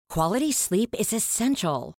Quality sleep is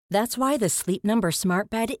essential. That's why the Sleep Number Smart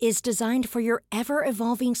Bed is designed for your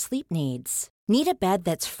ever-evolving sleep needs. Need a bed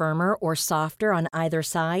that's firmer or softer on either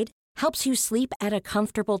side? Helps you sleep at a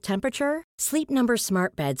comfortable temperature? Sleep Number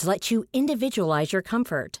Smart Beds let you individualize your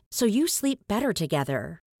comfort, so you sleep better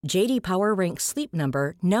together. J.D. Power ranks Sleep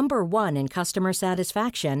Number number 1 in customer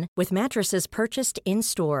satisfaction with mattresses purchased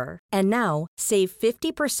in-store. And now, save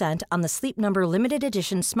 50% on the Sleep Number Limited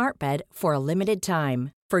Edition Smart Bed for a limited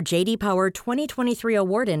time. For J.D. Power 2023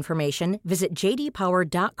 award information, visit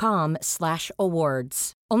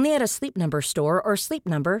jdpower.com/awards. Only at a Sleep Number store or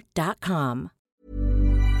sleepnumber.com.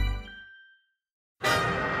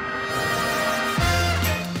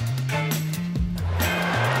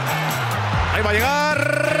 Ahí va a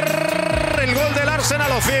llegar el gol del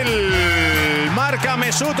Arsenal. Ozil. Marca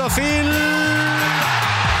Mesut Ozil.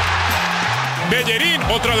 Bellerín,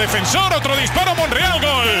 otro defensor, otro disparo, Monreal,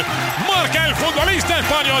 gol. Marca el futbolista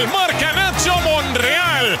español, marca Nacho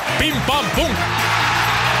Monreal. Pim, pam, pum.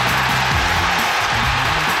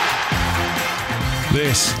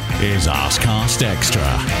 This is Arsecast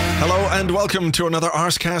Extra. Hello and welcome to another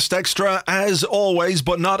Arsecast Extra, as always,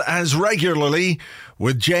 but not as regularly,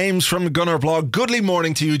 with James from the Gunner blog. Goodly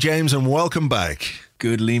morning to you, James, and welcome back.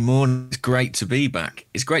 Goodly morning. It's great to be back.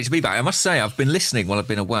 I must say, I've been listening while I've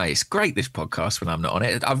been away. It's great, this podcast, when I'm not on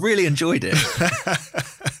it. I've really enjoyed it.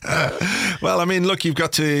 Well, I mean, look, you've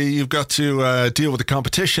got to deal with the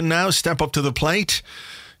competition now, step up to the plate.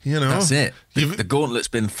 You know, that's it. The gauntlet's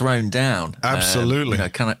been thrown down. Absolutely.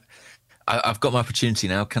 I've got my opportunity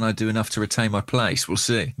now. Can I do enough to retain my place? We'll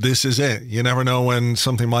see. This is it. You never know when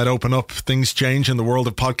something might open up. Things change in the world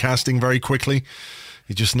of podcasting very quickly.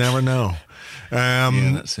 You just never know. Yeah,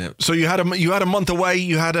 that's it. So you had a month away.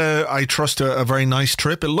 You had I trust a very nice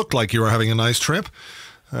trip. It looked like you were having a nice trip.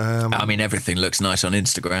 I mean, everything looks nice on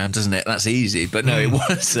Instagram, doesn't it? That's easy. But no, it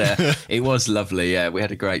was lovely. Yeah, we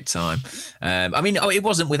had a great time. It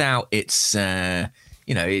wasn't without its,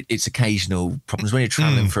 its occasional problems when you're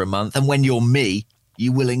traveling for a month. And when you're me,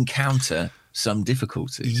 you will encounter some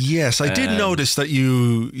difficulties. Yes, I did notice that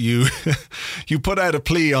you you put out a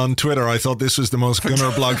plea on Twitter. I thought this was the most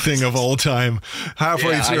Gunner blog thing of all time.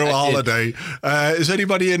 Halfway through a holiday. Is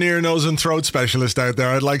anybody an ear, nose and throat specialist out there?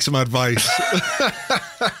 I'd like some advice.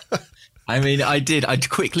 I mean, I did. I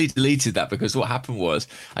quickly deleted that because what happened was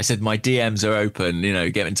I said, my DMs are open,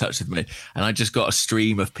 get in touch with me. And I just got a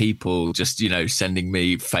stream of people just, sending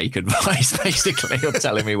me fake advice, basically, or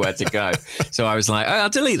telling me where to go. So I was like, I'll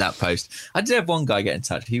delete that post. I did have one guy get in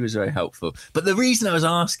touch. He was very helpful. But the reason I was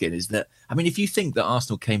asking is that, I mean, if you think that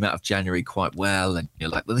Arsenal came out of January quite well and you're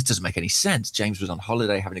like, well, this doesn't make any sense. James was on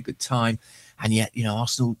holiday having a good time. And yet,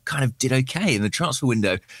 Arsenal kind of did okay in the transfer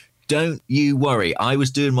window. Don't you worry. I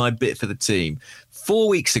was doing my bit for the team. 4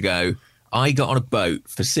 weeks ago, I got on a boat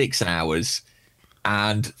for 6 hours.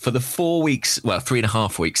 And for the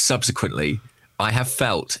 3.5 weeks subsequently, I have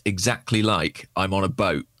felt exactly like I'm on a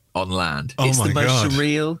boat on land. Oh, it's my the most God.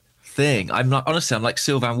 surreal thing. I'm like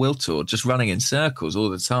Sylvain Wiltord, just running in circles all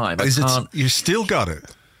the time. You still got it?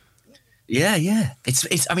 Yeah.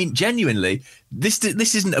 It's. I mean, genuinely, this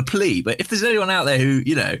isn't a plea, but if there's anyone out there who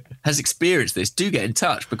has experienced this, do get in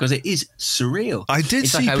touch because it is surreal. I did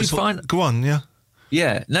see people. I was fine. Go on, yeah.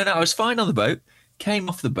 Yeah, no, I was fine on the boat. Came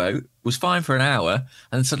off the boat, was fine for an hour,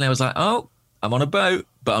 and then suddenly I was like, oh, I'm on a boat,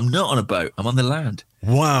 but I'm not on a boat. I'm on the land.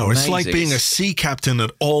 Wow, Amazing. It's like being a sea captain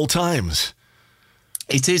at all times.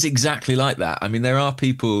 It is exactly like that. I mean, there are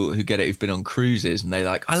people who get it who've been on cruises, and they're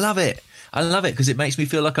like, I love it because it makes me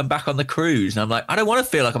feel like I'm back on the cruise. And I'm like, I don't want to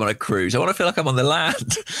feel like I'm on a cruise. I want to feel like I'm on the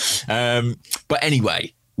land. But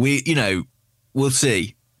anyway, we'll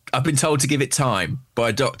see. I've been told to give it time by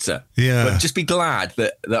a doctor. Yeah. But just be glad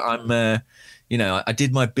that I'm, I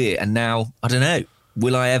did my bit, and now I don't know.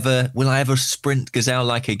 Will I ever sprint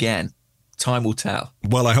gazelle-like again? Time will tell.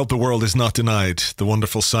 Well, I hope the world is not denied the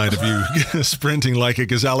wonderful side of you sprinting like a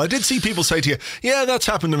gazelle. I did see people say to you, yeah, that's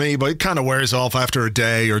happened to me, but it kind of wears off after a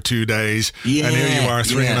day or 2 days. Yeah, and here you are,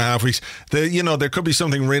 3.5 weeks. There could be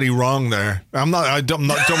something really wrong there. I don't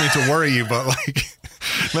mean to worry you, but like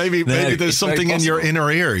maybe there's something in your inner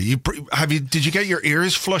ear. Did you get your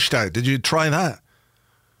ears flushed out? Did you try that?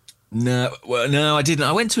 No, I didn't.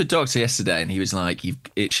 I went to a doctor yesterday and he was like,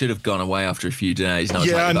 it should have gone away after a few days. And I was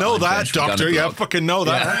yeah, like, I know that, doctor. Yeah, I fucking know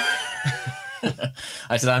that. Yeah.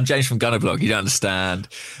 I said, I'm James from Gunner Blog. You don't understand.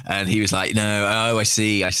 And he was like, no, I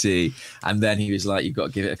see. And then he was like, you've got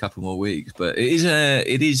to give it a couple more weeks. But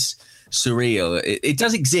it is surreal. It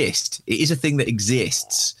does exist. It is a thing that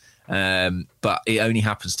exists. But it only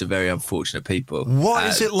happens to very unfortunate people. What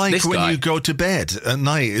is it like when you go to bed at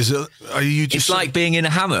night? Are you just? It's like being in a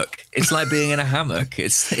hammock. It's like being in a hammock.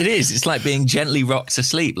 It is. It's like being gently rocked to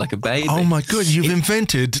sleep like a baby. Oh my God! You've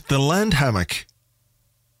invented the land hammock.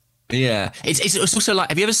 Yeah, it's also like.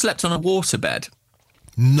 Have you ever slept on a waterbed?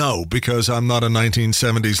 No, because I'm not a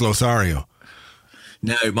 1970s Lothario.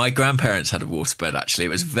 No, my grandparents had a waterbed, actually. It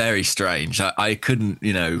was very strange. I couldn't,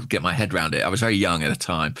 get my head around it. I was very young at the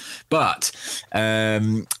time. But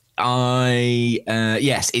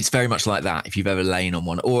yes, it's very much like that if you've ever lain on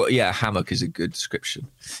one. Or, a hammock is a good description.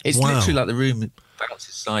 It's literally like the room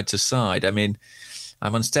bounces side to side. I mean,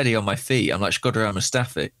 I'm unsteady on my feet. I'm like Shkodran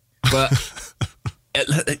Mustafi. But,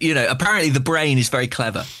 apparently the brain is very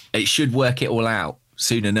clever. It should work it all out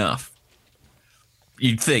soon enough.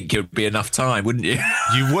 You'd think it would be enough time, wouldn't you?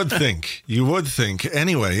 You would think.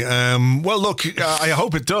 Anyway, well, look, I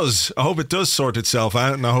hope it does. I hope it does sort itself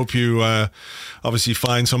out, and I hope you obviously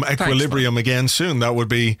find some equilibrium again soon. That would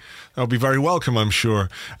be very welcome, I'm sure.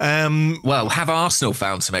 Well, have Arsenal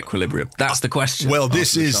found some equilibrium? That's the question. Well,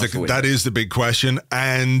 that is the big question.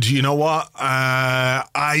 And you know what?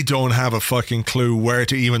 I don't have a fucking clue where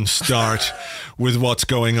to even start with what's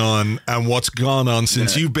going on and what's gone on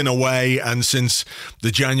since you've been away and since the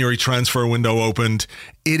January transfer window opened.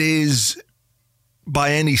 It is,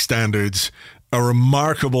 by any standards, a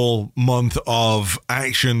remarkable month of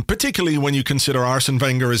action, particularly when you consider Arsene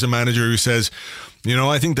Wenger as a manager who says,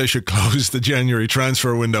 I think they should close the January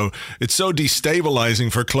transfer window. It's so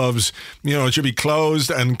destabilizing for clubs. It should be closed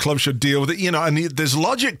and clubs should deal with it. And there's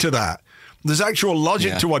logic to that. There's actual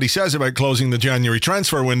logic to what he says about closing the January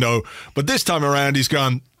transfer window. But this time around, he's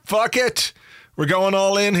gone, fuck it. We're going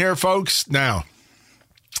all in here, folks. Now,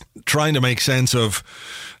 trying to make sense of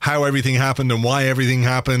how everything happened and why everything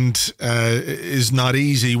happened is not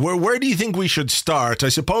easy. Where do you think we should start? I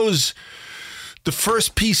suppose the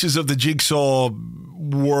first pieces of the jigsaw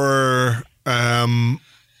were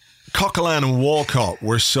Coquelin and Walcott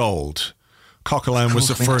were sold. Coquelin was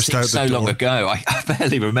the first out the door. So long ago, I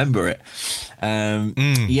barely remember it.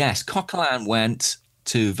 Yes, Coquelin went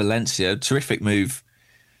to Valencia. Terrific move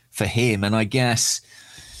for him, and I guess.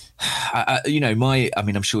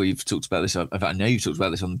 I'm sure you've talked about this. I know you've talked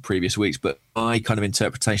about this on previous weeks, but my kind of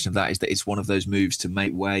interpretation of that is that it's one of those moves to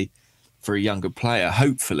make way for a younger player,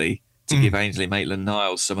 hopefully to give Ainsley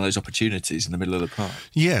Maitland-Niles some of those opportunities in the middle of the park.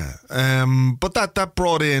 Yeah, but that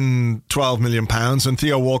brought in £12 million, and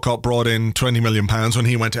Theo Walcott brought in £20 million when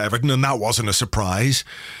he went to Everton, and that wasn't a surprise.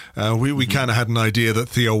 We kind of had an idea that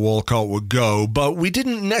Theo Walcott would go, but we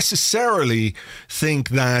didn't necessarily think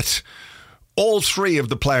that all three of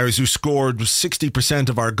the players who scored 60%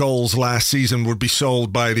 of our goals last season would be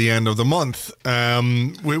sold by the end of the month.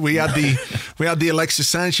 We had the Alexis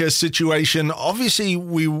Sanchez situation. Obviously,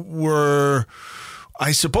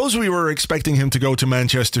 I suppose we were expecting him to go to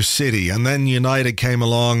Manchester City, and then United came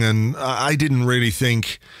along, and I didn't really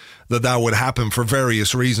think that would happen for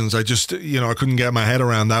various reasons. I just, I couldn't get my head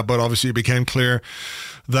around that, but obviously it became clear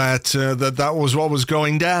that was what was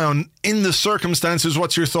going down. In the circumstances,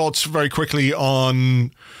 what's your thoughts very quickly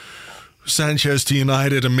on Sanchez to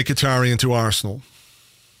United and Mkhitaryan to Arsenal?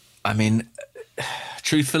 I mean,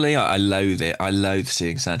 truthfully, I loathe it. I loathe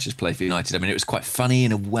seeing Sanchez play for United. I mean, it was quite funny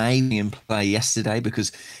in a way in play yesterday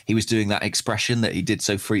because he was doing that expression that he did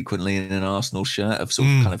so frequently in an Arsenal shirt of sort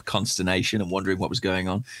of kind of consternation and wondering what was going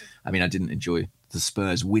on. I mean, I didn't enjoy the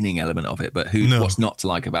Spurs winning element of it, but what's not to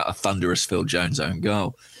like about a thunderous Phil Jones own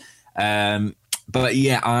goal? But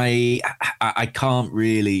yeah, I can't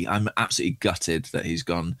really. I'm absolutely gutted that he's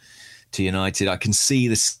gone to United. I can see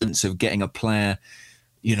the sense of getting a player,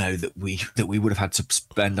 that we would have had to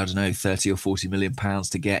spend, I don't know, 30 or 40 million pounds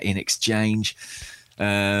to get in exchange.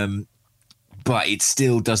 But it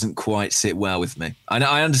still doesn't quite sit well with me.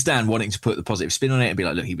 I understand wanting to put the positive spin on it and be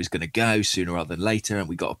like, look, he was going to go sooner rather than later and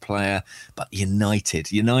we got a player. But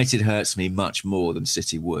United hurts me much more than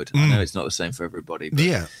City would. I know it's not the same for everybody. But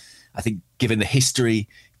yeah. I think given the history,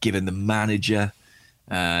 given the manager,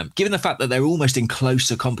 given the fact that they're almost in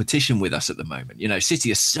closer competition with us at the moment.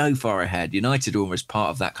 City are so far ahead. United are almost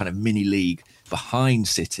part of that kind of mini league behind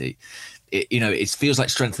City. It feels like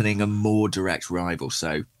strengthening a more direct rival.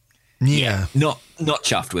 So, yeah, not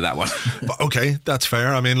chuffed with that one. Okay, that's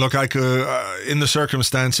fair. I mean, look, I could, in the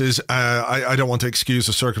circumstances, I don't want to excuse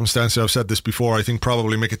the circumstances. I've said this before. I think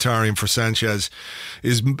probably Mkhitaryan for Sanchez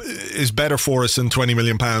is better for us than £20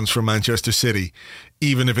 million from Manchester City.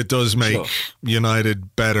 even if it does make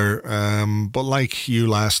United better. But like you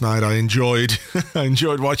last night, I enjoyed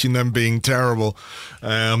watching them being terrible.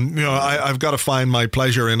 I've got to find my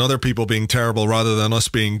pleasure in other people being terrible rather than us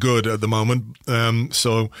being good at the moment.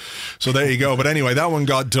 So there you go. But anyway, that one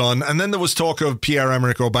got done. And then there was talk of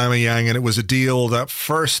Pierre-Emerick Aubameyang, and it was a deal that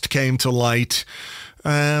first came to light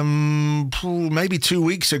maybe 2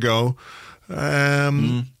 weeks ago.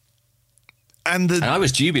 And I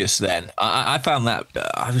was dubious then. I found that,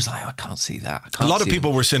 I was like, I can't see that. A lot of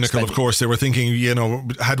people were cynical, of course. They were thinking,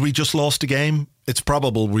 had we just lost a game? It's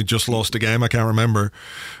probable we just lost a game. I can't remember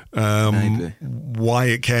why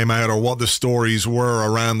it came out or what the stories were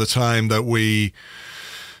around the time that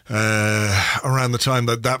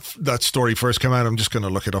that story first came out. I'm just going to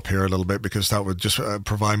look it up here a little bit because that would just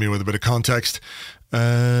provide me with a bit of context.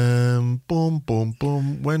 Boom, boom,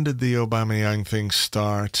 boom. When did the Aubameyang thing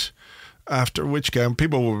start? After which game?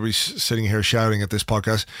 People will be sitting here shouting at this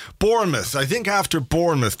podcast. Bournemouth. I think after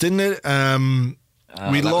Bournemouth, didn't it?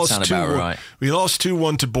 We lost 2-1. Right. We lost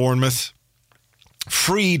 2-1 to Bournemouth.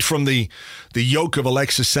 Freed from the yoke of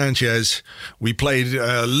Alexis Sanchez, we played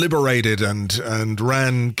liberated and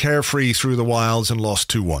ran carefree through the wilds and lost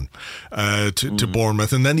 2-1 to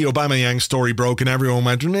Bournemouth. And then the Aubameyang story broke, and everyone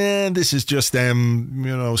went, this is just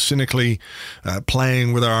them, cynically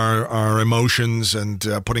playing with our emotions and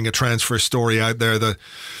putting a transfer story out there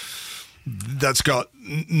that's got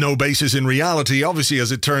no basis in reality. Obviously,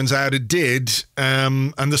 as it turns out, it did.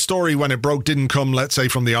 And the story, when it broke, didn't come, let's say,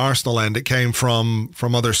 from the Arsenal end. It came from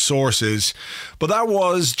other sources. But that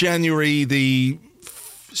was January the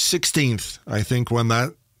 16th, I think, when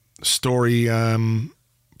that story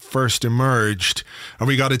first emerged. And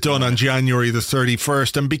we got it done on January the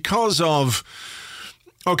 31st. And because of...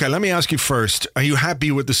 Okay, let me ask you first. Are you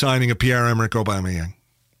happy with the signing of Pierre-Emerick Aubameyang?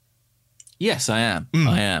 Yes, I am.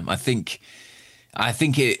 I am. I think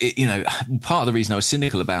it, part of the reason I was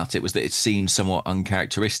cynical about it was that it seemed somewhat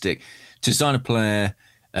uncharacteristic to sign a player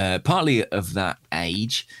partly of that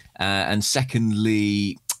age, and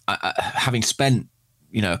secondly, having spent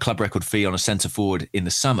a club record fee on a centre forward in the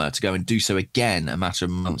summer, to go and do so again a matter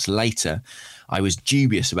of months later. I was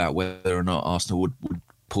dubious about whether or not Arsenal would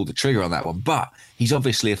pull the trigger on that one. But he's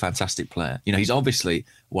obviously a fantastic player. He's obviously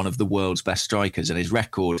one of the world's best strikers, and his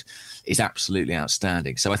record is absolutely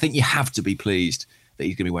outstanding. So I think you have to be pleased that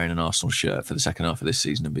he's going to be wearing an Arsenal shirt for the second half of this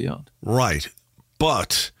season and beyond. Right.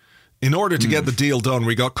 But in order to get the deal done,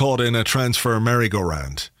 we got caught in a transfer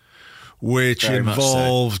merry-go-round, which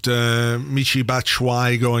involved Michy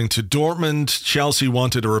Batshuayi going to Dortmund. Chelsea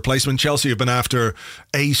wanted a replacement. Chelsea have been after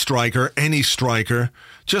a striker, any striker.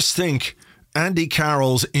 Just think, Andy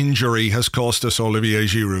Carroll's injury has cost us Olivier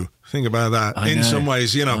Giroud. Think about that. In some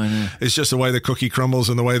ways, it's just the way the cookie crumbles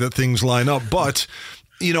and the way that things line up. But,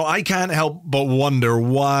 I can't help but wonder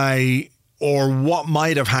why or what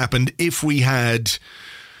might have happened if we had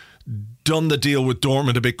done the deal with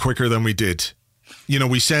Dortmund a bit quicker than we did.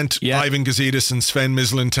 We sent Ivan Gazidis and Sven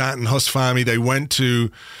Mislintat and Huss Fahmy. They went to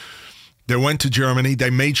Germany. They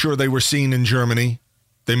made sure they were seen in Germany.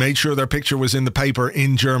 They made sure their picture was in the paper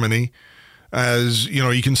in Germany. As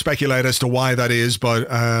you can speculate as to why that is,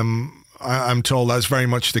 but I'm told that's very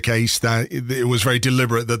much the case, that it was very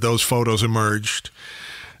deliberate that those photos emerged.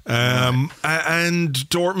 And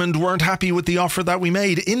Dortmund weren't happy with the offer that we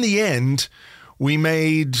made. In the end, we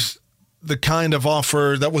made the kind of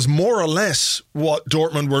offer that was more or less what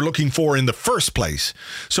Dortmund were looking for in the first place.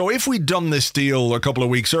 So if we'd done this deal a couple of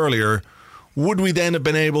weeks earlier, would we then have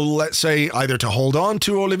been able, let's say, either to hold on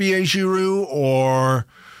to Olivier Giroud or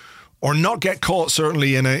not get caught,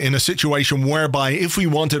 certainly, in a situation whereby if we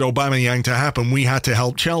wanted Aubameyang to happen, we had to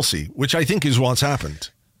help Chelsea, which I think is what's happened.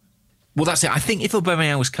 Well, that's it. I think if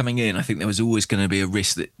Aubameyang was coming in, I think there was always going to be a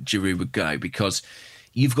risk that Giroud would go, because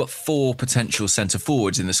you've got 4 potential centre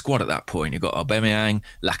forwards in the squad at that point. You've got Aubameyang,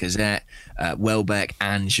 Lacazette, Welbeck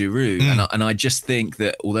and Giroud. And I just think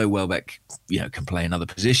that although Welbeck can play in other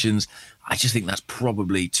positions, I just think that's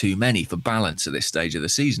probably too many for balance at this stage of the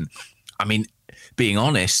season. I mean, being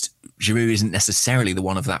honest, Giroud isn't necessarily the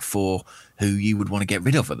one of that 4 who you would want to get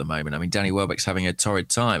rid of at the moment. I mean, Danny Welbeck's having a torrid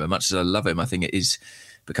time, and much as I love him, I think it is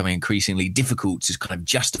becoming increasingly difficult to kind of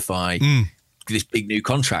justify this big new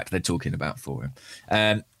contract they're talking about for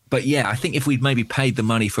him. But yeah, I think if we'd maybe paid the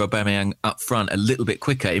money for Aubameyang up front a little bit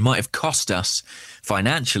quicker, it might have cost us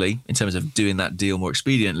financially in terms of doing that deal more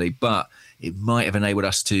expediently, but it might have enabled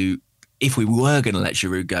us to, if we were going to let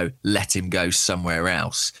Giroud go, let him go somewhere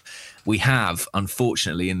else. We have,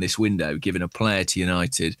 unfortunately, in this window, given a player to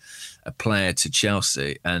United, a player to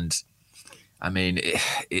Chelsea, and I mean,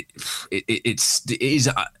 it is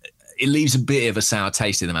it leaves a bit of a sour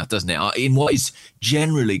taste in the mouth, doesn't it? In what is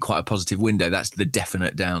generally quite a positive window, that's the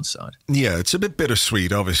definite downside. Yeah, it's a bit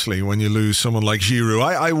bittersweet, obviously, when you lose someone like Giroud.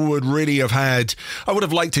 I would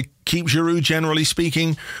have liked to keep Giroud, generally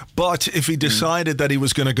speaking, but if he decided that he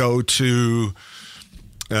was going to go to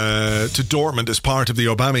Dortmund as part of the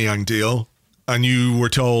Aubameyang deal, and you were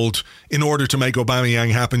told in order to make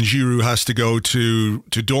Aubameyang happen, Giroud has to go to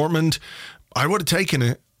Dortmund, I would have taken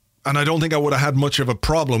it. And I don't think I would have had much of a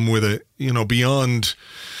problem with it, beyond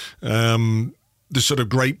the sort of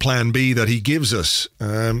great plan B that he gives us.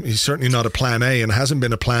 He's certainly not a plan A, and hasn't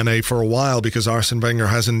been a plan A for a while because Arsene Wenger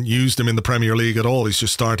hasn't used him in the Premier League at all. He's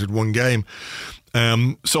just started one game.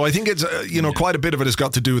 So I think it's, quite a bit of it has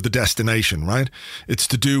got to do with the destination, right? It's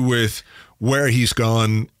to do with where he's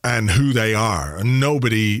gone and who they are. And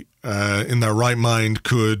nobody in their right mind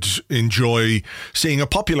could enjoy seeing a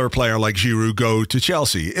popular player like Giroud go to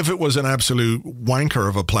Chelsea. If it was an absolute wanker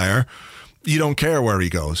of a player, you don't care where he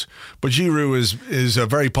goes. But Giroud is a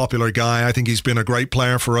very popular guy. I think he's been a great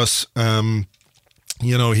player for us.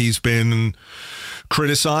 He's been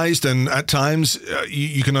criticised, and at times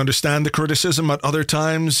you can understand the criticism. At other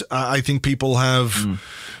times, I think people have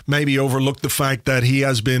maybe overlooked the fact that he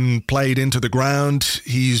has been played into the ground.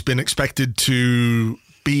 He's been expected to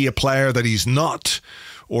be a player that he's not,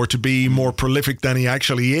 or to be more prolific than he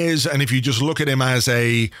actually is. And if you just look at him as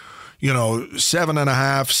a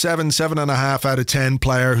 7.5 out of 10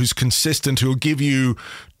 player who's consistent, who'll give you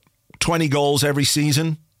 20 goals every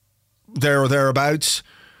season, there or thereabouts,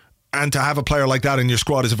 and to have a player like that in your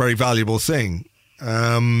squad is a very valuable thing.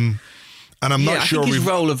 And I'm not sure his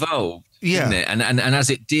role evolved. Yeah. Didn't it? And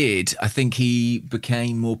as it did, I think he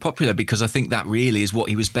became more popular, because I think that really is what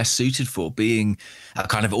he was best suited for, being a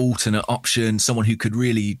kind of alternate option, someone who could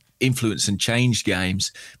really influence and change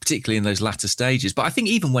games, particularly in those latter stages. But I think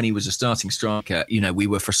even when he was a starting striker, we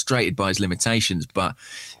were frustrated by his limitations, but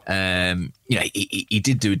he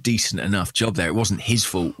did do a decent enough job there. It wasn't his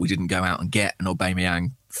fault we didn't go out and get an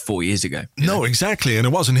Aubameyang 4 years ago. No, exactly. And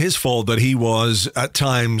it wasn't his fault that he was at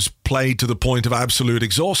times played to the point of absolute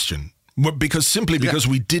exhaustion. Because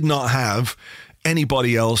we did not have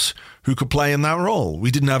anybody else who could play in that role.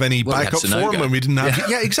 We didn't have any backup for him, and we didn't have...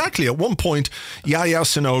 Yeah, exactly. At one point, Yaya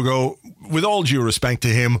Sanogo, with all due respect to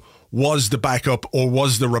him, was the backup or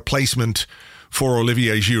was the replacement for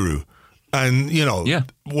Olivier Giroud. And,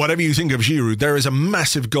 whatever you think of Giroud, there is a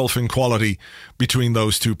massive gulf in quality between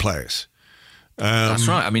those two players. That's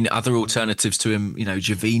right. I mean, other alternatives to him,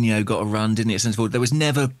 Gervinho got a run, didn't he? There was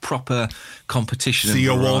never proper competition.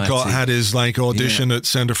 Theo Walcott had his audition at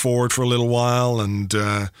centre forward for a little while, and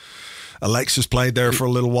Alexis played there for a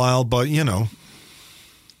little while, but Yeah,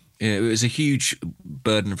 it was a huge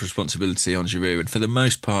burden of responsibility on Giroud, and for the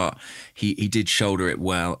most part, he did shoulder it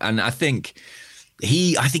well. And I think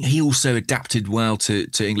he also adapted well to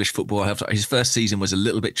English football. His first season was a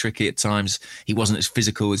little bit tricky at times. He wasn't as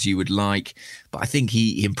physical as you would like, but I think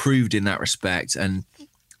he improved in that respect. And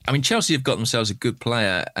I mean, Chelsea have got themselves a good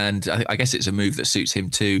player, and I guess it's a move that suits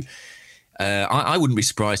him too. I wouldn't be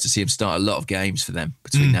surprised to see him start a lot of games for them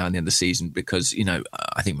between now and the end of the season, because,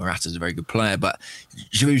 I think Morata's a very good player, but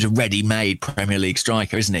Giroud's a ready-made Premier League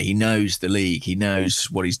striker, isn't he? He knows the league, he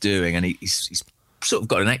knows what he's doing, and he's sort of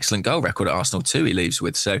got an excellent goal record at Arsenal too, he leaves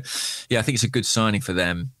with. So, yeah, I think it's a good signing for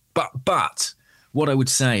them. But what I would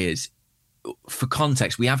say is, for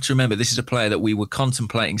context, we have to remember this is a player that we were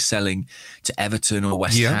contemplating selling to Everton or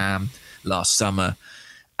West Ham last summer.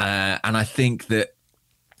 And I think that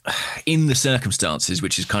in the circumstances,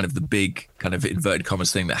 which is kind of the big kind of inverted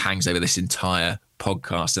commas thing that hangs over this entire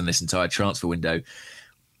podcast and this entire transfer window,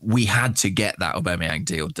 we had to get that Aubameyang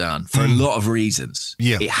deal done for a lot of reasons.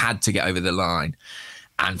 Yeah. It had to get over the line.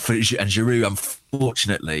 And Giroud,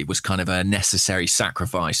 unfortunately, was kind of a necessary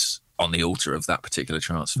sacrifice on the altar of that particular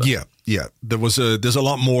transfer. Yeah. There's a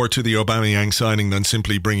lot more to the Aubameyang signing than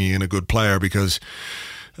simply bringing in a good player, because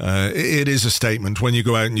it is a statement when you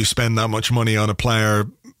go out and you spend that much money on a player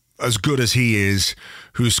as good as he is,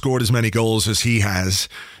 who's scored as many goals as he has.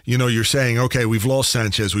 You're saying, okay, we've lost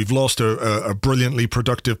Sanchez, we've lost a brilliantly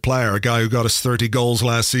productive player, a guy who got us 30 goals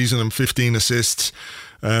last season and 15 assists.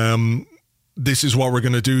 This is what we're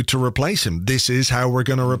going to do to replace him. This is how we're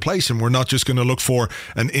going to replace him. We're not just going to look for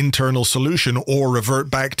an internal solution or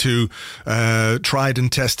revert back to tried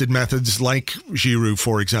and tested methods like Giroud,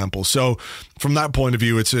 for example. So from that point of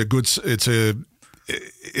view, it's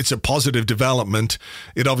a positive development.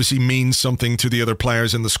 It obviously means something to the other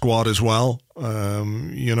players in the squad as well.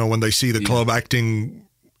 When they see the club acting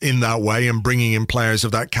in that way and bringing in players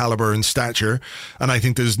of that caliber and stature. And I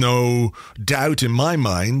think there's no doubt in my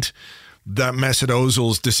mind that Mesut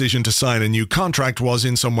Ozil's decision to sign a new contract was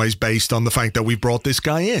in some ways based on the fact that we brought this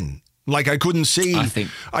guy in. Like, I couldn't see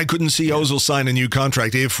Ozil sign a new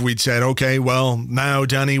contract if we'd said, okay, well, now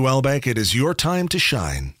Danny Welbeck, it is your time to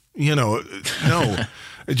shine. You know, no,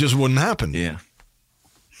 it just wouldn't happen. Yeah.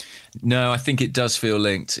 No, I think it does feel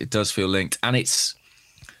linked. It does feel linked. And it's,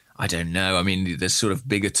 I don't know. I mean, there's sort of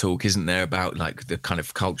bigger talk, isn't there, about like the kind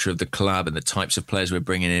of culture of the club and the types of players we're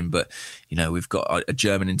bringing in. But, you know, we've got a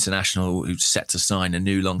German international who's set to sign a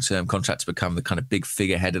new long-term contract to become the kind of big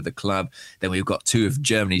figurehead of the club. Then we've got two of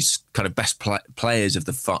Germany's kind of best players of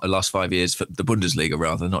the last 5 years, for the Bundesliga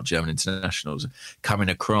rather, not German internationals, coming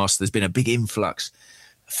across. There's been a big influx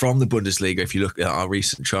from the Bundesliga. If you look at our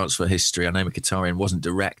recent transfer history, I know Mkhitaryan wasn't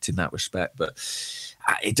direct in that respect, but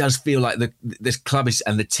it does feel like this club is,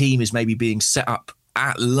 and the team is maybe being set up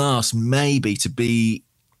at last, maybe to be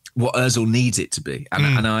what Ozil needs it to be.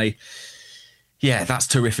 And that's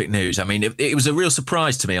terrific news. I mean, it was a real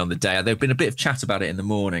surprise to me on the day. There'd been a bit of chat about it in the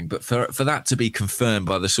morning, but for that to be confirmed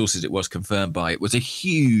by the sources it was confirmed by, it was a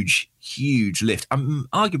huge, huge lift.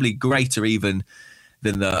 Arguably greater even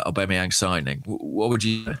than the Aubameyang signing. What would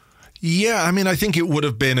you say? Yeah, I mean, I think it would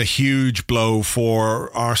have been a huge blow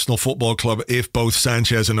for Arsenal Football Club if both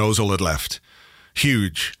Sanchez and Ozil had left.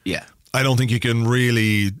 Huge. Yeah. I don't think you can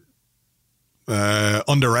really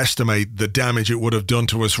underestimate the damage it would have done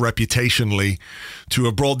to us reputationally to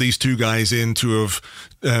have brought these two guys in, to have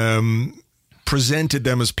presented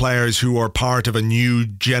them as players who are part of a new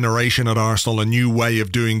generation at Arsenal, a new way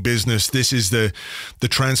of doing business. This is the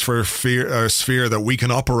transfer sphere that we can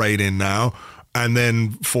operate in now. And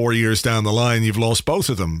then 4 years down the line, you've lost both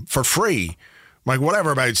of them for free. Like,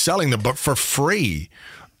 whatever about selling them, but for free.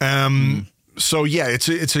 So yeah,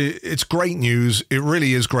 it's great news. It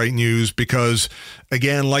really is great news because,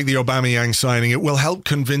 again, like the Aubameyang signing, it will help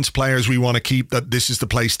convince players we want to keep that this is the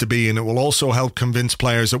place to be, and it will also help convince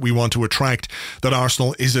players that we want to attract that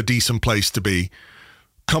Arsenal is a decent place to be.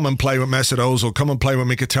 Come and play with Mesut Ozil, come and play with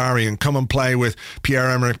Mkhitaryan, come and play with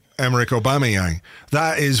Pierre-Emerick Aubameyang.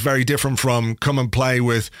 That is very different from come and play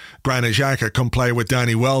with Granit Xhaka, come play with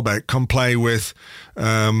Danny Welbeck, come play with,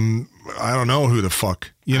 I don't know who the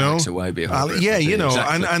fuck, you know? Yeah, you know,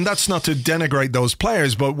 exactly. and that's not to denigrate those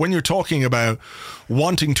players, but when you're talking about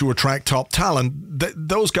wanting to attract top talent,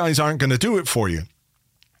 those guys aren't going to do it for you.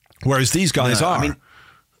 Whereas these guys are. I mean,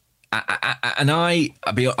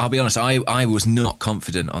 I'll be honest, I was not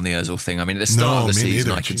confident on the Ozil thing. I mean, at the start of the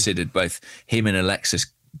season, I considered both him and Alexis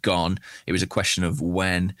gone. It was a question of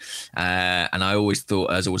when. And I always thought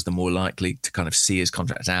Ozil was the more likely to kind of see his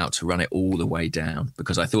contract out, to run it all the way down,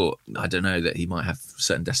 because I thought, I don't know, that he might have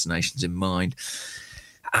certain destinations in mind.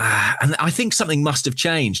 And I think something must have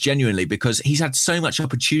changed, genuinely, because he's had so much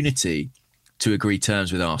opportunity to agree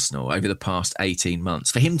terms with Arsenal over the past 18 months.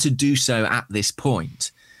 For him to do so at this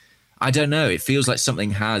point, I don't know. It feels like something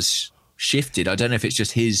has shifted. I don't know if it's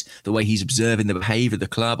just the way he's observing the behaviour of the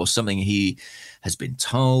club, or something he has been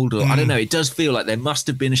told, or I don't know. It does feel like there must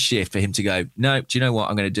have been a shift for him to go, no, do you know what?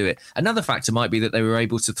 I'm going to do it. Another factor might be that they were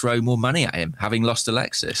able to throw more money at him, having lost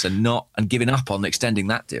Alexis, and giving up on extending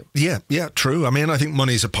that deal. Yeah, true. I mean, I think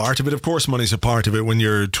money's a part of it. Of course, money's a part of it when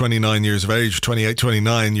you're 29 years of age, 28,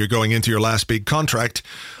 29, you're going into your last big contract.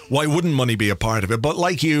 Why wouldn't money be a part of it? But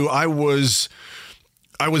like you, I was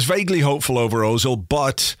vaguely hopeful over Ozil,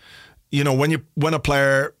 but you know, when a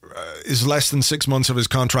player is less than 6 months of his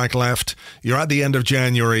contract left, you're at the end of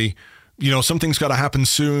January, you know, something's got to happen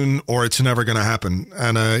soon or it's never going to happen.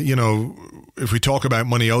 And, you know, if we talk about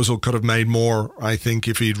money, Ozil could have made more, I think,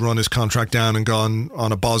 if he'd run his contract down and gone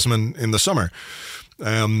on a Bosman in the summer.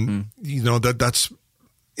 You know, that's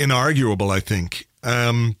inarguable, I think.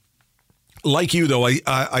 Like you, though,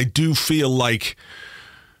 I do feel like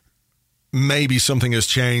maybe something has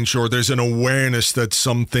changed, or there's an awareness that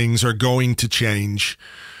some things are going to change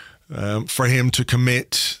for him to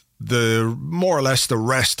commit more or less the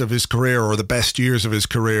rest of his career, or the best years of his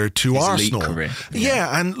career, to his Arsenal. Elite career.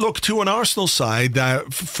 Yeah, and look, to an Arsenal side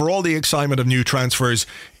that, for all the excitement of new transfers,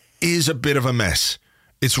 is a bit of a mess.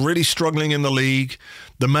 It's really struggling in the league.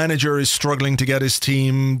 The manager is struggling to get his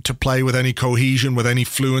team to play with any cohesion, with any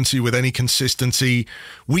fluency, with any consistency.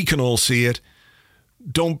 We can all see it.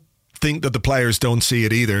 Don't think that the players don't see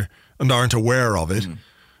it either and aren't aware of it.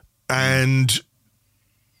 And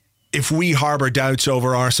if we harbour doubts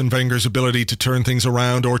over Arsene Wenger's ability to turn things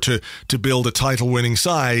around or to build a title-winning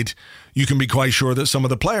side, you can be quite sure that some of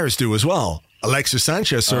the players do as well. Alexis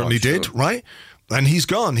Sanchez certainly did, right? And he's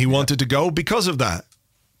gone. He wanted to go because of that.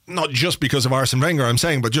 Not just because of Arsene Wenger, I'm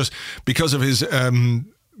saying, but just because of his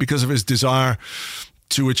desire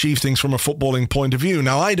to achieve things from a footballing point of view.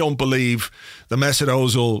 Now, I don't believe that Mesut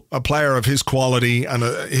Ozil, a player of his quality and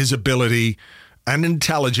his ability and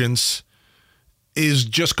intelligence, is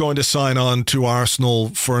just going to sign on to Arsenal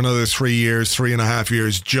for another 3 years, 3.5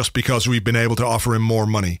 years, just because we've been able to offer him more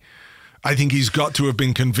money. I think he's got to have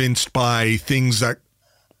been convinced by things that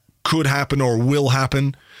could happen or will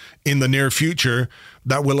happen in the near future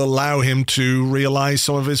that will allow him to realise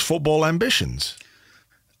some of his football ambitions.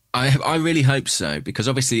 I really hope so, because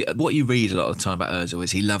obviously what you read a lot of the time about Ozil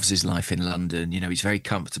is he loves his life in London. You know, he's very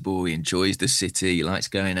comfortable. He enjoys the city. He likes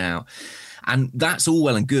going out. And that's all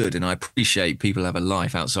well and good. And I appreciate people have a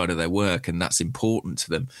life outside of their work, and that's important to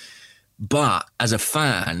them. But as a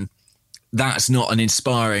fan, that's not an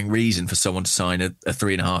inspiring reason for someone to sign a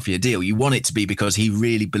 3.5-year deal. You want it to be because he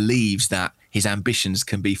really believes that his ambitions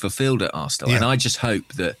can be fulfilled at Arsenal. Yeah. And I just hope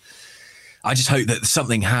that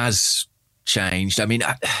something has changed. I mean,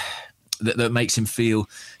 that makes him feel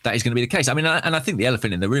that is going to be the case. I mean, and I think the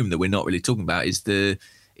elephant in the room that we're not really talking about is the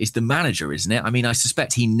manager, isn't it? I mean, I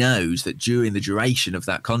suspect he knows that during the duration of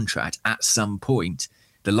that contract, at some point,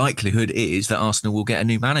 the likelihood is that Arsenal will get a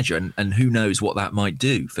new manager, and who knows what that might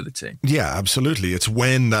do for the team. Yeah, absolutely. It's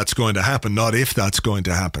when that's going to happen, not if that's going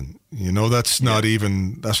to happen. You know, that's not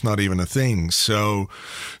even a thing. So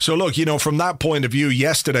look, you know, from that point of view,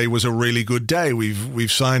 yesterday was a really good day.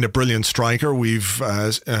 We've signed a brilliant striker. We've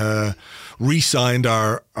re-signed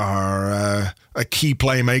our a key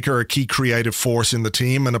playmaker, a key creative force in the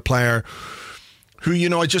team, and a player who, you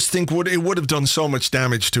know, I just think it would have done so much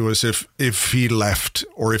damage to us if he left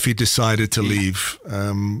or if he decided to leave.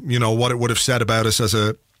 You know, what it would have said about us as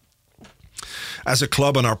a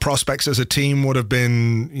club and our prospects as a team would have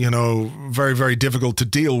been, you know, very, very difficult to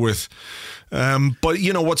deal with. But,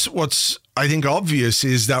 you know, what's I think obvious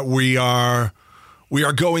is that we are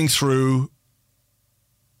going through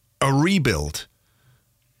a rebuild.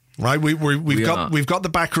 Right, we've got the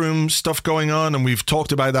backroom stuff going on, and we've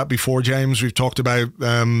talked about that before, James. We've talked about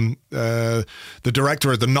the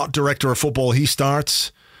director, or the not director of football. He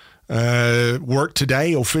starts work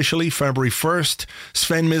today, officially, February 1st.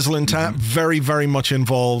 Sven Mislintat, very, very much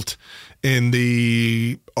involved in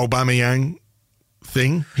the Aubameyang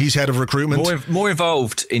thing. He's head of recruitment. More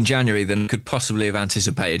involved in January than could possibly have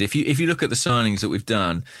anticipated. If you look at the signings that we've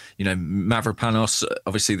done, you know, Mavropanos,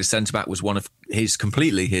 obviously the centre-back was one of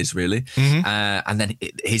completely his, really. Mm-hmm. And then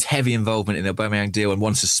his heavy involvement in the Aubameyang deal, and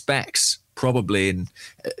one suspects probably in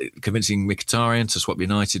convincing Mkhitaryan to swap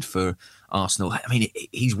United for Arsenal. I mean,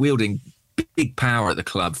 he's wielding big power at the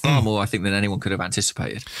club, far more, I think, than anyone could have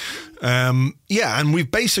anticipated. Yeah, and we've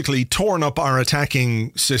basically torn up our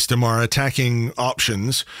attacking system, our attacking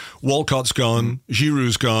options. Walcott's gone,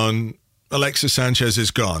 Giroud's gone, Alexis Sanchez is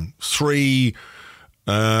gone. 3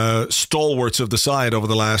 stalwarts of the side over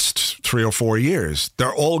the last 3 or 4 years.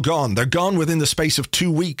 They're all gone. They're gone within the space of 2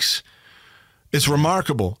 weeks. It's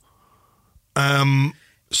remarkable.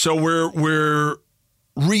 So we're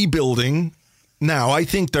rebuilding. Now, I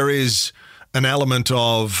think there is an element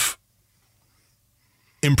of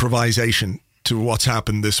improvisation to what's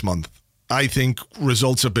happened this month. I think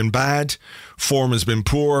results have been bad, form has been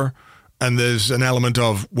poor, and there's an element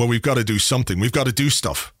of, well, we've got to do something. We've got to do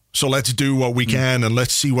stuff. So let's do what we can, and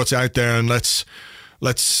let's see what's out there, and let's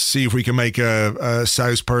see if we can make a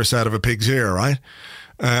sow's purse out of a pig's ear, right?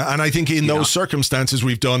 And I think in those circumstances,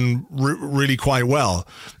 we've done really quite well.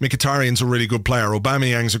 Mkhitaryan's a really good player.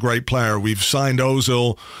 Aubameyang's a great player. We've signed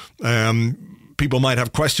Ozil. People might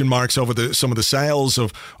have question marks over some of the sales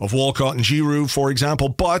of Walcott and Giroud, for example,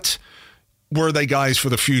 but were they guys for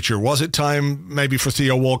the future? Was it time maybe for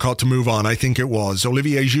Theo Walcott to move on? I think it was.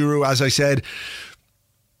 Olivier Giroud, as I said,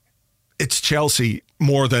 it's Chelsea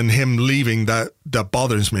more than him leaving that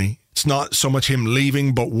bothers me. It's not so much him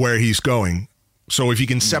leaving, but where he's going. So if you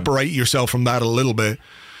can separate yourself from that a little bit,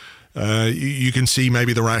 you can see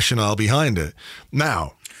maybe the rationale behind it.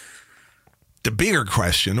 Now, the bigger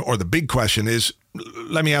question, or the big question is,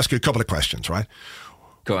 let me ask you a couple of questions, right?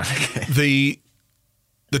 Go on. The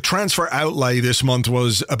transfer outlay this month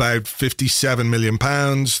was about £57 million.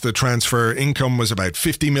 The transfer income was about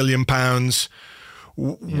 £50 million.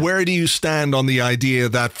 Where do you stand on the idea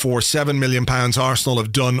that for £7 million, Arsenal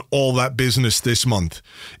have done all that business this month?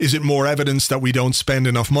 Is it more evidence that we don't spend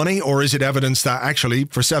enough money, or is it evidence that actually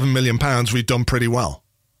for £7 million, we've done pretty well?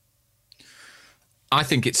 I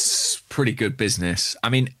think it's pretty good business. I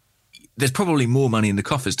mean, there's probably more money in the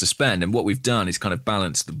coffers to spend, and what we've done is kind of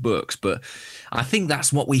balance the books. But I think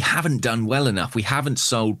that's what we haven't done well enough. We haven't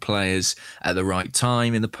sold players at the right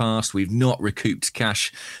time in the past. We've not recouped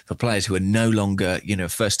cash for players who are no longer,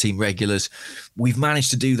 first team regulars. We've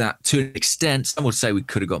managed to do that to an extent. Some would say we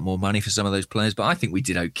could have got more money for some of those players, but I think we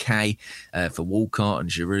did okay for Walcott and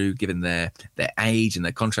Giroud, given their age and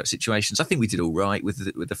their contract situations. I think we did all right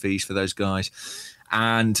with the fees for those guys.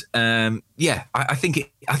 And I think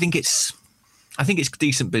it's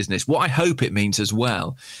decent business. What I hope it means as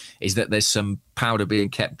well is that there's some powder being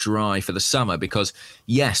kept dry for the summer, because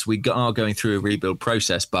yes, we are going through a rebuild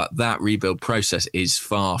process, but that rebuild process is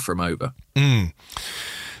far from over.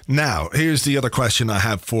 Now, here's the other question I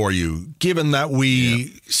have for you. Given that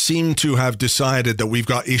we seem to have decided that we've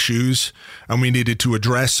got issues and we needed to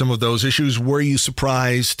address some of those issues, were you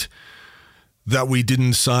surprised that we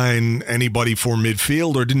didn't sign anybody for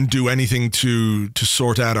midfield or didn't do anything to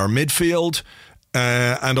sort out our midfield?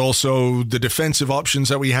 And also the defensive options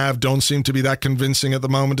that we have don't seem to be that convincing at the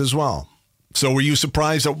moment as well. So were you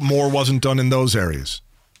surprised that more wasn't done in those areas?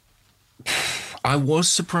 I was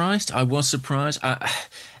surprised. I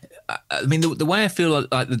mean, the way I feel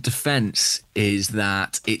like the defence is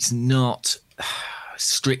that it's not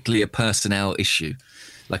strictly a personnel issue.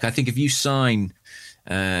 Like, I think if you sign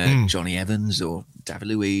Johnny Evans or David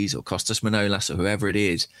Luiz or Kostas Manolas or whoever it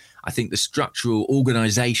is, I think the structural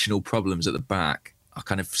organisational problems at the back are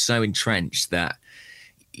kind of so entrenched that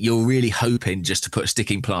you're really hoping just to put a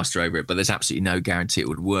sticking plaster over it, but there's absolutely no guarantee it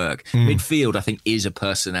would work. Midfield, I think, is a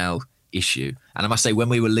personnel issue. And I must say, when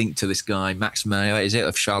we were linked to this guy, Max Meyer,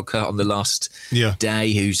 of Schalke on the last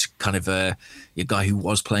day, who's kind of a guy who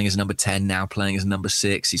was playing as number 10, now playing as number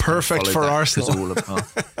 6. He's perfect for Arsenal. All apart.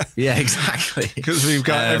 Yeah, exactly. Because we've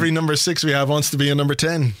got every number 6 we have wants to be a number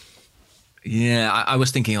 10. Yeah, I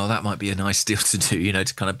was thinking, that might be a nice deal to do,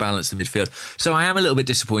 to kind of balance the midfield. So I am a little bit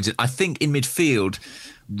disappointed. I think in midfield,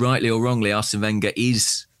 rightly or wrongly, Arsene Wenger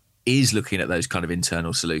is looking at those kind of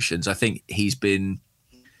internal solutions. I think he's been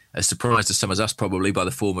as surprised as some as us probably by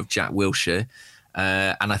the form of Jack Wilshere.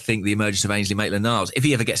 And I think the emergence of Ainsley Maitland-Niles, if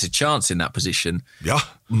he ever gets a chance in that position,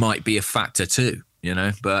 might be a factor too,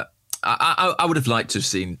 But I would have liked to have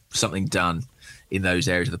seen something done in those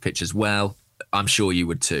areas of the pitch as well. I'm sure you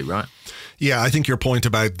would too, right? Yeah, I think your point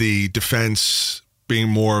about the defence being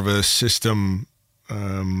more of a system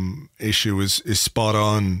issue is spot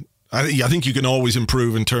on. I think you can always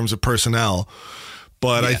improve in terms of personnel,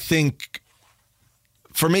 but I think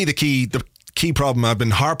for me the key problem, I've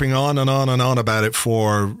been harping on and on and on about it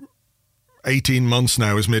for 18 months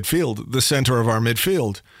now, is midfield, the centre of our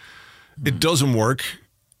midfield. It doesn't work.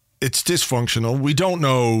 It's dysfunctional. We don't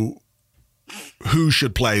know who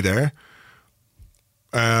should play there.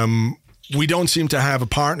 We don't seem to have a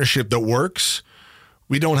partnership that works.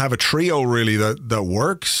 We don't have a trio really that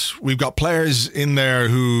works. We've got players in there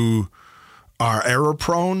who are error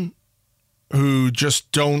prone, who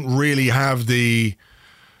just don't really have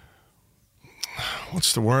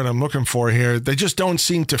what's the word I'm looking for here? They just don't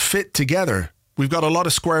seem to fit together. We've got a lot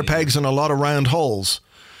of square pegs and a lot of round holes.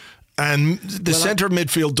 And the centre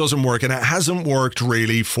midfield doesn't work, and it hasn't worked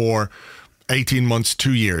really for 18 months,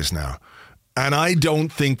 2 years now. And I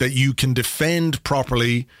don't think that you can defend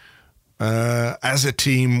properly as a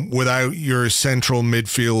team without your central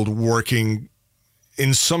midfield working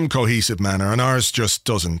in some cohesive manner, and ours just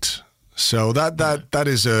doesn't. So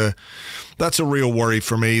that's a real worry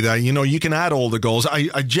for me, that you can add all the goals.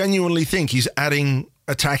 I genuinely think he's adding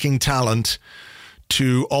attacking talent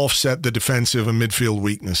to offset the defensive and midfield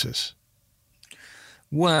weaknesses.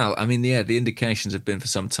 Well, I mean, the indications have been for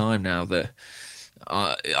some time now that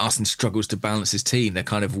Arsene struggles to balance his team. They're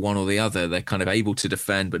kind of one or the other. They're kind of able to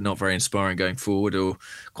defend, but not very inspiring going forward, or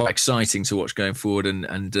quite exciting to watch going forward,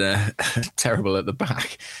 and terrible at the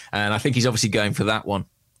back. And I think he's obviously going for that one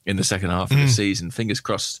in the second half of the season. Fingers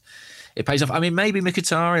crossed it pays off. I mean, maybe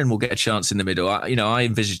Mkhitaryan will get a chance in the middle. I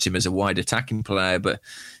envisaged him as a wide attacking player, but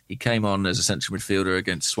he came on as a central midfielder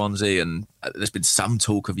against Swansea, and there's been some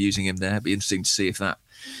talk of using him there. It'd be interesting to see if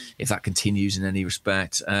that continues in any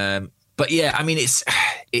respect. But yeah, I mean, it's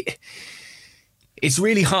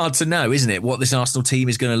really hard to know, isn't it, what this Arsenal team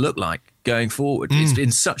is going to look like going forward. It's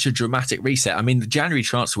been such a dramatic reset. I mean, the January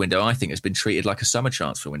transfer window, I think, has been treated like a summer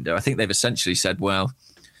transfer window. I think they've essentially said, well,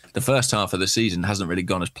 the first half of the season hasn't really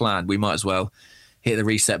gone as planned. We might as well hit the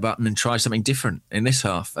reset button and try something different in this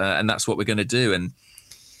half. And that's what we're going to do. And,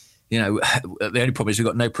 the only problem is we've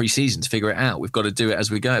got no pre-season to figure it out. We've got to do it as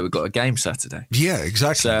we go. We've got a game Saturday. Yeah,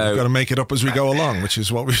 exactly. So, we've got to make it up as we go along, which is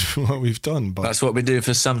what we've done. But that's what we've been doing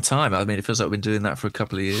for some time. I mean, it feels like we've been doing that for a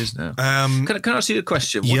couple of years now. Can I ask you a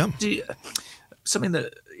question? something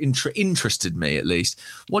that interested me, at least.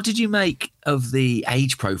 What did you make of the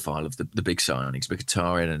age profile of the big signings,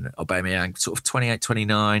 Mkhitaryan and Aubameyang, sort of 28,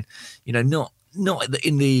 29? Not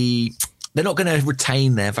in the. They're not going to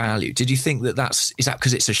retain their value. Did you think is that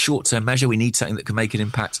because it's a short-term measure? We need something that can make an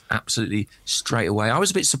impact absolutely straight away. I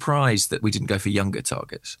was a bit surprised that we didn't go for younger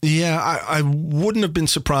targets. Yeah, I wouldn't have been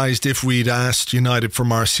surprised if we'd asked United for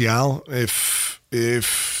Martial, if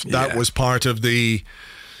that was part of the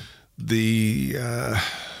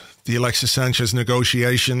Alexis Sanchez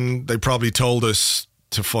negotiation. They probably told us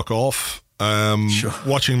to fuck off. Sure.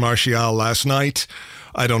 Watching Martial last night,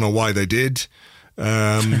 I don't know why they did.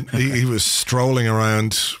 He was strolling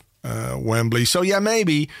around Wembley. So yeah,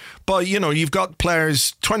 maybe. But you've got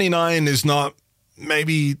players. 29 is not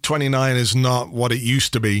what it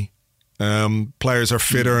used to be. Players are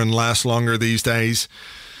fitter and last longer these days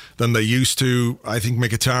than they used to. I think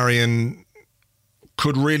Mkhitaryan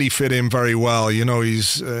could really fit in very well.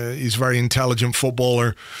 He's a very intelligent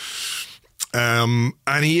footballer. And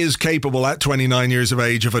he is capable at 29 years of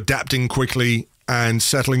age of adapting quickly and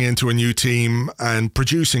settling into a new team and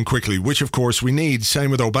producing quickly, which of course we need.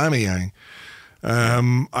 Same with Aubameyang.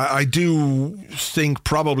 I do think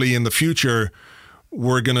probably in the future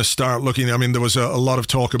we're going to start looking. I mean, there was a lot of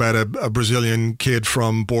talk about a Brazilian kid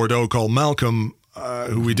from Bordeaux called Malcolm,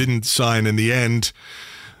 who we didn't sign in the end.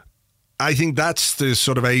 I think that's the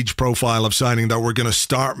sort of age profile of signing that we're going to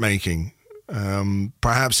start making.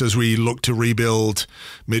 Perhaps as we look to rebuild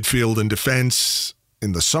midfield and defence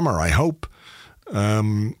in the summer, I hope.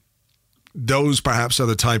 Those perhaps are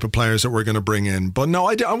the type of players that we're going to bring in. But no,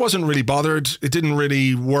 I wasn't really bothered. It didn't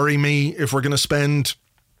really worry me if we're going to spend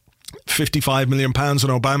 £55 million on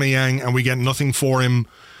Aubameyang and we get nothing for him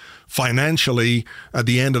financially at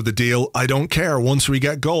the end of the deal. I don't care once we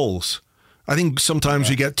get goals. I think sometimes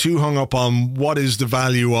we get too hung up on what is the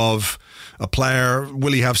value of a player.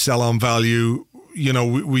 Will he have sell-on value?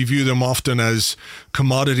 We view them often as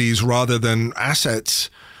commodities rather than assets.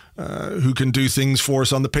 Who can do things for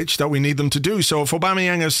us on the pitch that we need them to do. So if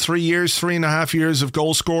Aubameyang has 3.5 years of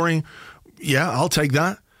goal scoring, yeah, I'll take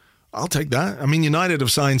that. I mean, United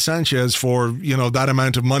have signed Sanchez for, that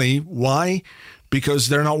amount of money. Why? Because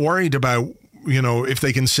they're not worried about, if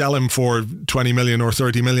they can sell him for 20 million or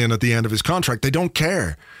 30 million at the end of his contract. They don't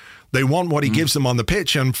care. They want what he gives them on the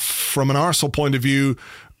pitch. And from an Arsenal point of view,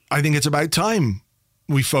 I think it's about time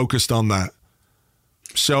we focused on that.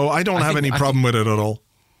 So I don't have any problem with it at all.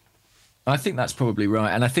 I think that's probably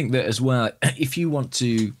right. And I think that as well, if you want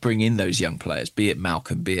to bring in those young players, be it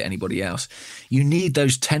Malcolm, be it anybody else, you need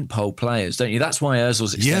those tentpole players, don't you? That's why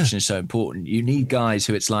Ozil's extension is so important. You need guys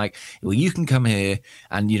who it's like, well, you can come here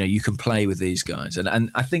and, you can play with these guys.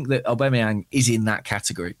 And I think that Aubameyang is in that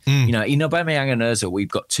category. In Aubameyang and Ozil, we've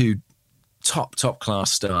got two top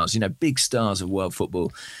class stars, big stars of world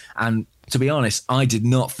football. And to be honest, I did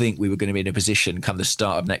not think we were going to be in a position come the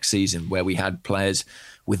start of next season where we had players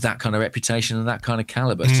with that kind of reputation and that kind of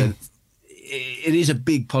caliber. So it is a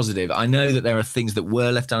big positive. I know that there are things that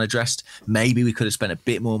were left unaddressed. Maybe we could have spent a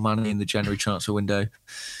bit more money in the January transfer window.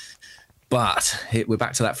 But we're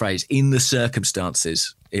back to that phrase. In the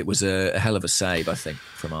circumstances, it was a hell of a save, I think,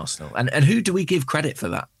 from Arsenal. And who do we give credit for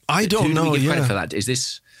that? I don't know. Who do we give credit for that?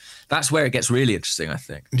 That's where it gets really interesting, I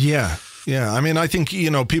think. Yeah. I mean, I think,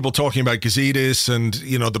 people talking about Gazidis and,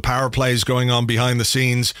 the power plays going on behind the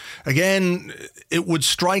scenes. Again, it would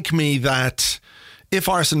strike me that if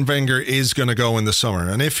Arsene Wenger is going to go in the summer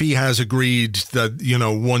and if he has agreed that,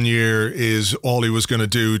 1 year is all he was going to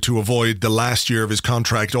do to avoid the last year of his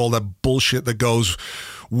contract, all that bullshit that goes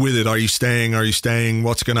with it. Are you staying?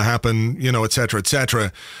 What's going to happen? Et cetera, et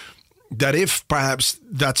cetera. That if perhaps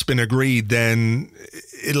that's been agreed, then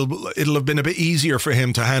it'll have been a bit easier for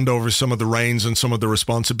him to hand over some of the reins and some of the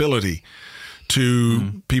responsibility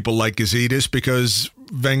to people like Gazidis, because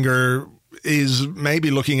Wenger is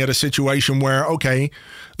maybe looking at a situation where, okay,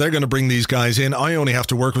 they're going to bring these guys in. I only have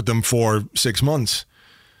to work with them for 6 months.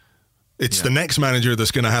 It's the next manager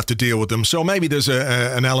that's going to have to deal with them. So maybe there's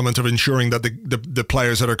an element of ensuring that the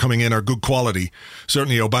players that are coming in are good quality.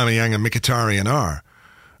 Certainly Aubameyang and Mkhitaryan are.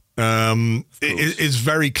 It's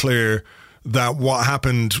very clear that what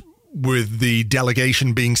happened with the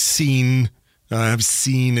delegation being seen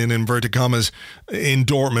in inverted commas in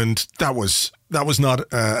Dortmund, that was not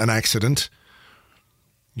an accident.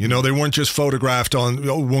 They weren't just photographed on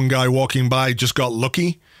one guy walking by just got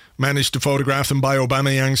lucky, managed to photograph them by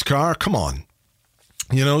Aubameyang's car. Come on,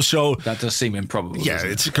 so that does seem improbable. Yeah,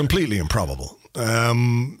 it's completely improbable.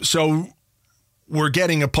 So we're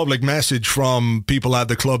getting a public message from people at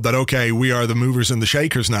the club that, okay, we are the movers and the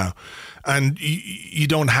shakers now. And you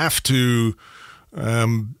don't have to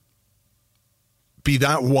be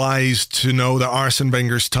that wise to know that Arsene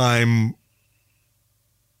Wenger's time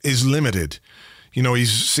is limited. You know,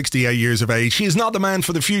 he's 68 years of age. He is not the man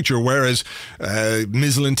for the future, whereas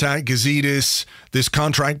Mislintat, Gazidis, this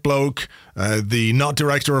contract bloke, the not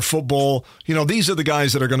director of football, you know, these are the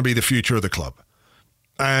guys that are going to be the future of the club.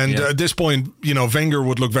 And at this point, you know, Wenger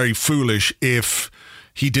would look very foolish if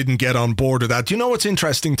he didn't get on board with that. You know what's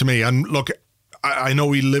interesting to me? And look, I know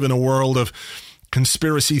we live in a world of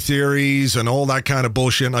conspiracy theories and all that kind of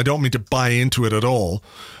bullshit, and I don't mean to buy into it at all.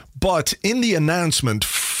 But in the announcement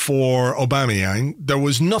for Aubameyang, there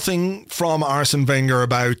was nothing from Arsene Wenger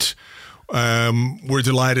about we're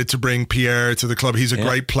delighted to bring Pierre to the club. He's a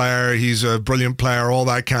great player. He's a brilliant player, all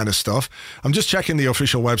that kind of stuff. I'm just checking the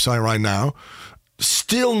official website right now.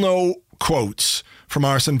 Still no quotes from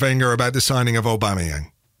Arsene Wenger about the signing of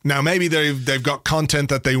Aubameyang. Now, maybe they've got content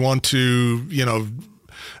that they want to, you know,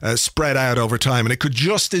 spread out over time, and it could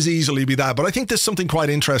just as easily be that. But I think there's something quite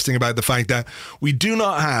interesting about the fact that we do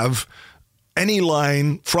not have any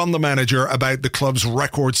line from the manager about the club's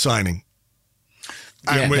record signing.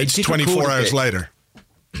 And it's 24 hours later.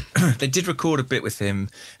 They did record a bit with him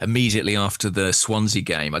immediately after the Swansea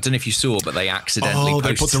game. I don't know if you saw, but they accidentally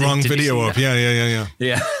they put the wrong video up.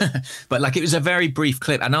 Yeah. But like, it was a very brief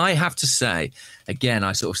clip. And I have to say, again,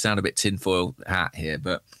 I sort of sound a bit tinfoil hat here,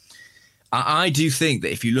 but I do think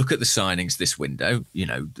that if you look at the signings this window, you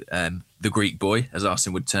know, the Greek boy, as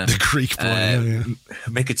Arsene would term, the Greek boy,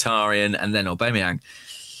 Mkhitaryan, and then Aubameyang,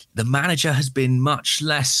 the manager has been much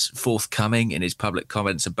less forthcoming in his public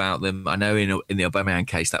comments about them. I know in the Aubameyang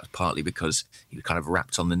case, that was partly because he was kind of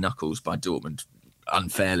wrapped on the knuckles by Dortmund,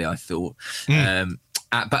 unfairly, I thought.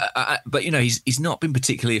 But you know, he's not been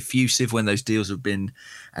particularly effusive when those deals have been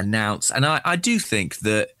announced. And I do think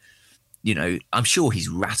that, you know, I'm sure he's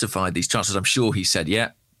ratified these transfers. I'm sure he said, yeah,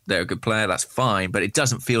 they're a good player, that's fine. But it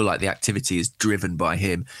doesn't feel like the activity is driven by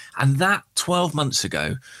him. And that 12 months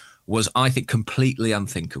ago was, I think, completely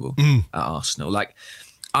unthinkable at Arsenal. Like,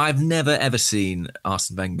 I've never, ever seen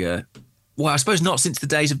Arsene Wenger, well, I suppose not since the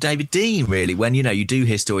days of David Dean, really, when, you know, you do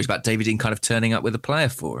hear stories about David Dean kind of turning up with a player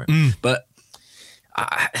for him. But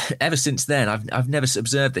ever since then, I've never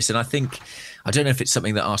observed this. And I think, I don't know if it's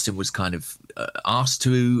something that Arsene was kind of asked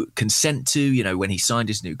to consent to, you know, when he signed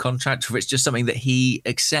his new contract, or it's just something that he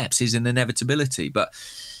accepts is an inevitability. But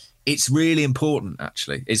it's really important,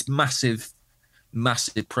 actually. It's massive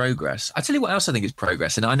progress. I tell you what else I think is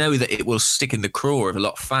progress, and I know that it will stick in the craw of a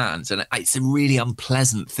lot of fans, and it's a really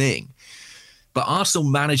unpleasant thing. But Arsenal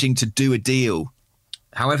managing to do a deal,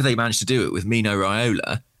 however they managed to do it with Mino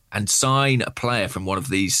Raiola, and sign a player from one of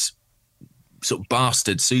these sort of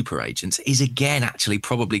bastard super agents is, again, actually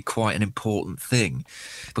probably quite an important thing,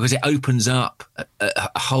 because it opens up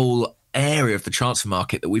a whole area of the transfer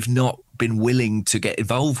market that we've not been willing to get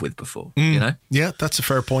involved with before, you know? Yeah, that's a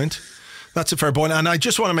fair point. That's a fair point. And I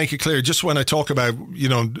just want to make it clear, just when I talk about, you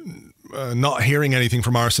know, not hearing anything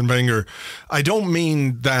from Arsene Wenger, I don't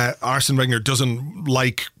mean that Arsene Wenger doesn't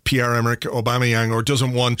like Pierre-Emerick Aubameyang or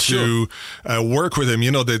doesn't want to work with him.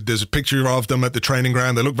 You know, there's a picture of them at the training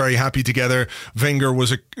ground. They look very happy together. Wenger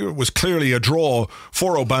was clearly a draw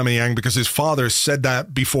for Aubameyang because his father said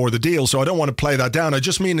that before the deal. So I don't want to play that down. I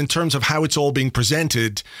just mean in terms of how it's all being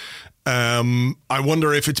presented, I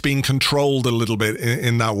wonder if it's being controlled a little bit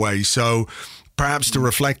in that way. So perhaps to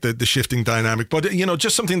reflect the shifting dynamic. But, you know,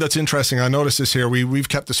 just something that's interesting. I noticed this here. We've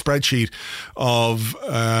kept a spreadsheet of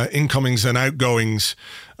incomings and outgoings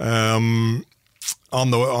on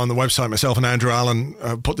the website. Myself and Andrew Allen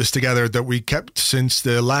put this together that we kept since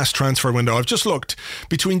the last transfer window. I've just looked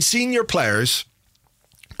between senior players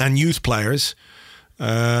and youth players.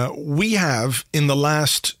 We have in the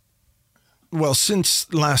last, well,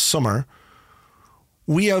 since last summer,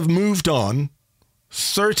 we have moved on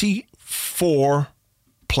 34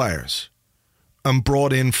 players and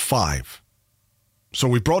brought in 5. So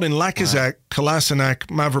we brought in Lacazette, Kolasinac,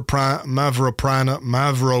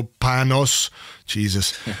 Mavropanos,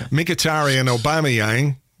 Jesus, Mkhitaryan,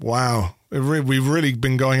 Aubameyang. Wow. We've really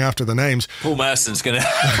been going after the names. Paul Merson's going to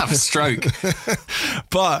have a stroke.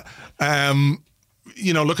 But,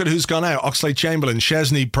 you know, look at who's gone out. Oxlade-Chamberlain,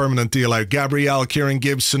 Chesney, permanent deal out. Gabriel, Kieran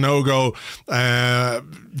Gibbs, Sonogo,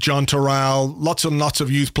 John Toral. Lots and lots of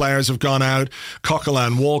youth players have gone out.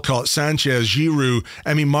 Coquelin, Walcott, Sanchez, Giroud,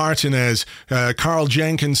 Emi Martinez, Carl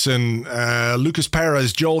Jenkinson, Lucas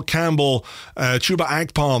Perez, Joel Campbell, Chuba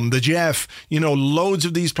Akpom, the Jeff. You know, loads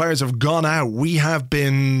of these players have gone out. We have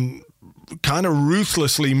been kind of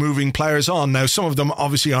ruthlessly moving players on. Now, some of them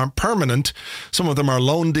obviously aren't permanent. Some of them are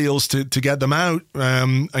loan deals to get them out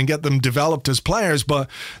and get them developed as players. But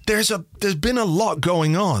there's been a lot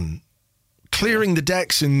going on, clearing the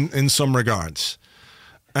decks in some regards.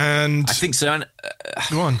 And I think so. And,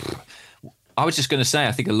 go on. I was just going to say,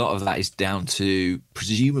 I think a lot of that is down to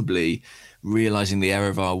presumably realizing the error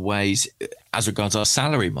of our ways as regards our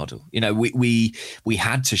salary model. You know, we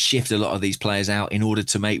had to shift a lot of these players out in order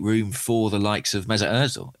to make room for the likes of Mesut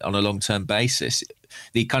Ozil on a long-term basis.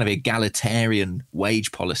 The kind of egalitarian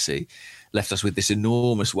wage policy left us with this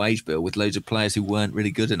enormous wage bill with loads of players who weren't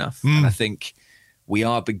really good enough. And I think we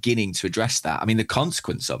are beginning to address that. I mean, the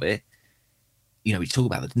consequence of it, you know, we talk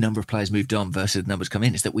about the number of players moved on versus the numbers come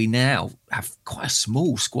in, is that we now have quite a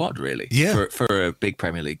small squad, really, for a big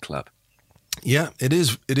Premier League club. Yeah, it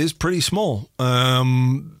is. It is pretty small.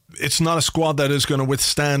 It's not a squad that is going to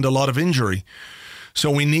withstand a lot of injury. So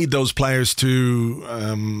we need those players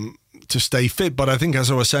to stay fit. But I think, as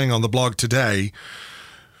I was saying on the blog today,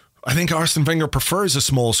 I think Arsene Wenger prefers a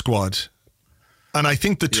small squad. And I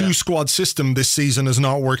think the two-squad system this season has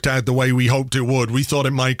not worked out the way we hoped it would. We thought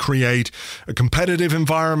it might create a competitive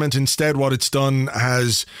environment. Instead, what it's done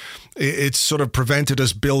it's sort of prevented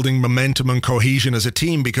us building momentum and cohesion as a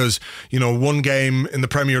team, because, you know, one game in the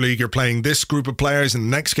Premier League, you're playing this group of players, and the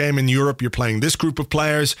next game in Europe, you're playing this group of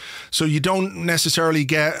players. So you don't necessarily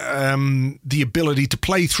get the ability to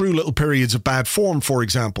play through little periods of bad form, for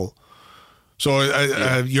example. So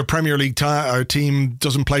your Premier League team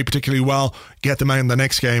doesn't play particularly well, get them out in the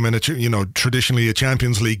next game, and it's, you know, traditionally a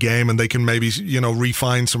Champions League game, and they can maybe, you know,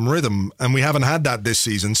 refine some rhythm. And we haven't had that this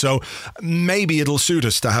season. So maybe it'll suit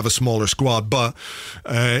us to have a smaller squad, but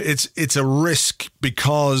it's a risk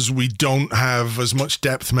because we don't have as much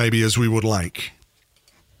depth maybe as we would like.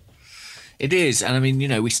 It is. And I mean, you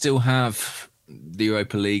know, we still have the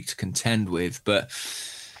Europa League to contend with, but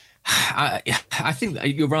I think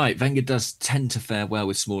you're right. Wenger does tend to fare well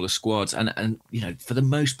with smaller squads, and you know, for the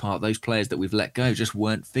most part, those players that we've let go just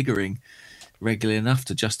weren't figuring regularly enough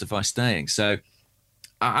to justify staying. So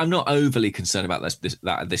I'm not overly concerned about that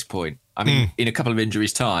at this point. I mean, in a couple of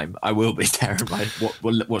injuries' time, I will be terrified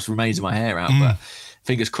what remains of my hair out. But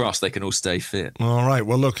fingers crossed, they can all stay fit. All right.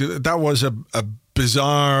 Well, look, that was a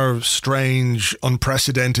bizarre, strange,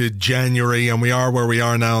 unprecedented January, and we are where we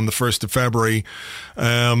are now on the 1st of February.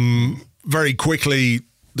 Very quickly,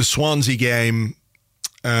 the Swansea game.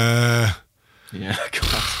 God.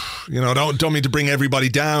 You know, don't mean to bring everybody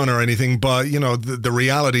down or anything, but, you know, the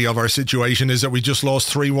reality of our situation is that we just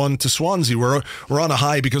lost 3-1 to Swansea. We're on a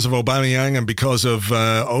high because of Aubameyang and because of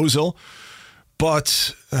Ozil,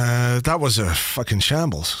 but that was a fucking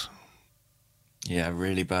shambles. Yeah,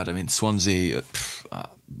 really bad. I mean, Swansea,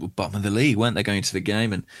 bottom of the league, weren't they, going to the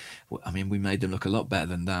game? And I mean, we made them look a lot better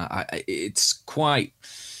than that. It's quite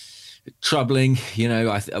troubling. You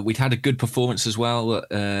know, we'd had a good performance as well.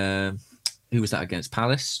 Who was that against?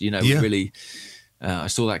 Palace? You know, really. I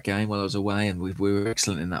saw that game while I was away, and we were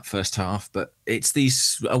excellent in that first half. But it's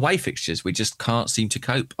these away fixtures we just can't seem to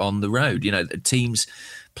cope on the road. You know, the teams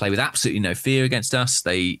play with absolutely no fear against us.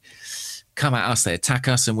 They come at us, they attack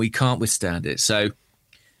us, and we can't withstand it. So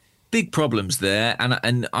big problems there.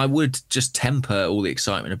 And I would just temper all the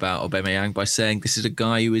excitement about Aubameyang by saying this is a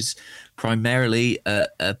guy who is primarily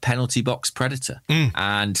a penalty box predator.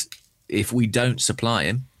 And if we don't supply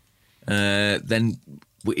him, then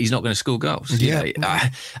he's not going to score goals. Yeah. You know,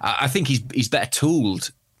 I think he's better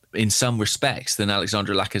tooled in some respects than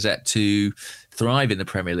Alexandre Lacazette to thrive in the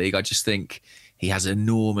Premier League. I just think he has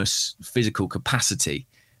enormous physical capacity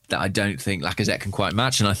that I don't think Lacazette can quite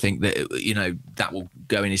match, and I think that, you know, that will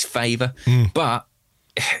go in his favour. But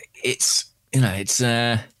it's not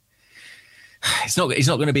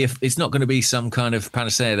going to be some kind of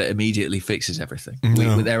panacea that immediately fixes everything.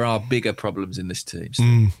 No. There are bigger problems in this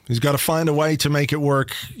team. He's got to find a way to make it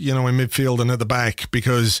work, you know, in midfield and at the back,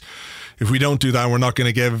 because if we don't do that, we're not going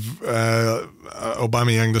to give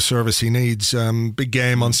Aubameyang the service he needs. Big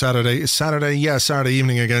game on Saturday. Saturday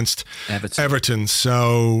evening against Everton.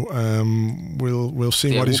 So we'll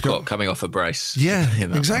see what he's got coming off a brace. Yeah,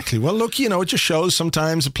 exactly. Well, look, you know, it just shows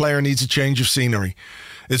sometimes a player needs a change of scenery.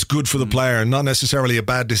 It's good for the player, not necessarily a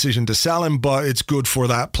bad decision to sell him, but it's good for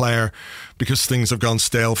that player because things have gone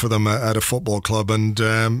stale for them at a football club. And,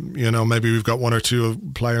 you know, maybe we've got one or two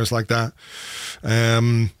players like that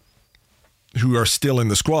who are still in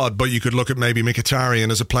the squad, but you could look at maybe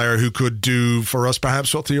Mkhitaryan as a player who could do for us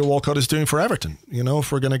perhaps what Theo Walcott is doing for Everton. You know,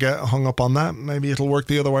 if we're going to get hung up on that, maybe it'll work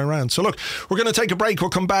the other way around. So look, we're going to take a break. We'll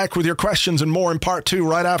come back with your questions and more in part 2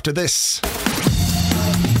 right after this.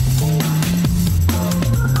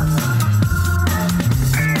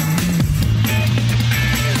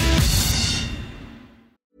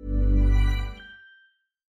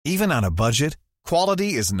 Even on a budget,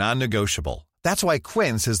 quality is non-negotiable. That's why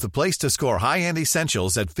Quince is the place to score high-end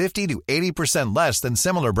essentials at 50 to 80% less than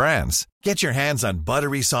similar brands. Get your hands on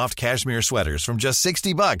buttery soft cashmere sweaters from just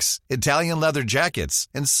 $60, Italian leather jackets,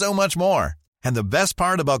 and so much more. And the best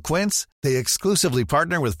part about Quince, they exclusively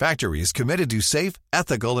partner with factories committed to safe,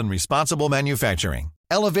 ethical, and responsible manufacturing.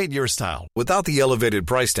 Elevate your style without the elevated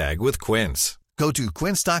price tag with Quince. Go to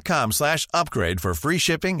quince.com/upgrade for free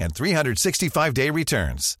shipping and 365-day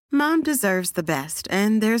returns. Mom deserves the best,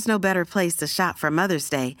 and there's no better place to shop for Mother's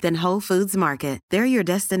Day than Whole Foods Market. They're your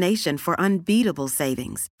destination for unbeatable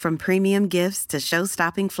savings, from premium gifts to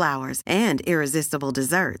show-stopping flowers and irresistible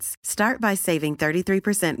desserts. Start by saving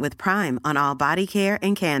 33% with Prime on all body care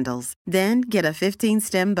and candles. Then get a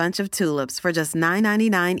 15-stem bunch of tulips for just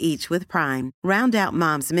 $9.99 each with Prime. Round out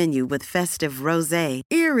Mom's menu with festive rosé,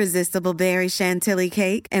 irresistible berry chantilly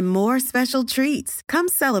cake, and more special treats. Come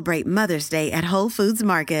celebrate Mother's Day at Whole Foods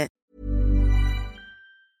Market.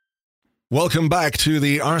 Welcome back to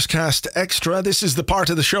the Arscast Extra. This is the part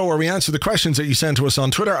of the show where we answer the questions that you send to us on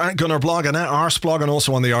Twitter, at GunnerBlog and at Arsblog, and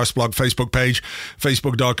also on the Arsblog Facebook page,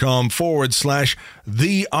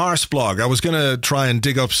 facebook.com/the Arsblog. I was going to try and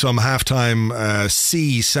dig up some halftime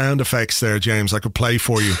C sound effects there, James. I could play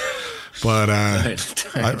for you. But I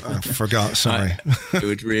forgot, sorry. It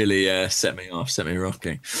would really set me off, set me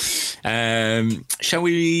rocking. Shall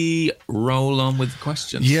we roll on with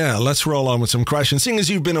questions? Yeah, let's roll on with some questions. Seeing as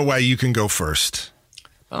you've been away, you can go first.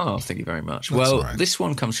 Oh, thank you very much. That's all right. This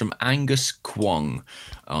one comes from Angus Kwong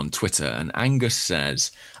on Twitter. And Angus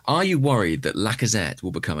says, are you worried that Lacazette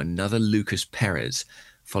will become another Lucas Perez,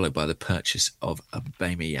 followed by the purchase of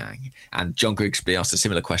Aubameyang? And John Grigsby asked a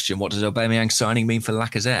similar question. What does Aubameyang signing mean for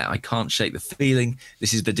Lacazette? I can't shake the feeling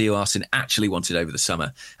this is the deal Arsene actually wanted over the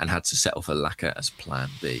summer and had to settle for Laka as plan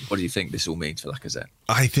B. What do you think this all means for Lacazette?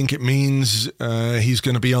 I think it means he's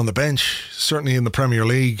going to be on the bench, certainly in the Premier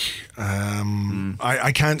League.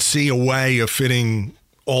 I can't see a way of fitting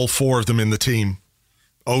all four of them in the team.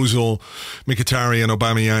 Ozil, Mkhitaryan,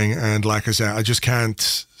 Aubameyang and Lacazette. I just can't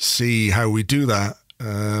see how we do that.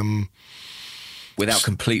 Without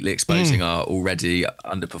completely exposing our already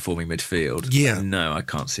underperforming midfield. Yeah. No, I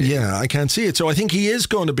can't see it. Yeah, I can't see it. So I think he is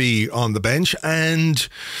going to be on the bench. And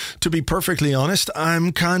to be perfectly honest,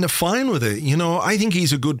 I'm kind of fine with it. You know, I think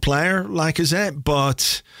he's a good player, Lacazette,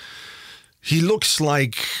 but he looks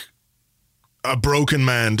like a broken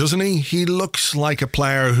man, doesn't he? He looks like a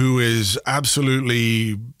player who is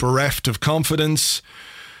absolutely bereft of confidence,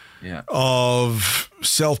 of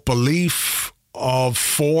self-belief, of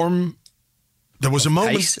form. There was a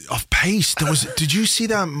moment of pace. Did you see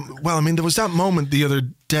that? Well, I mean, there was that moment the other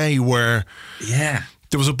day where there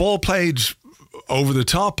was a ball played over the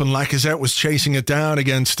top and Lacazette was chasing it down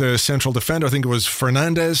against a central defender. I think it was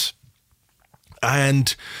Fernandes.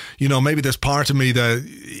 And, you know, maybe there's part of me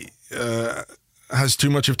that has too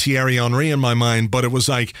much of Thierry Henry in my mind, but it was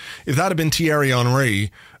like, if that had been Thierry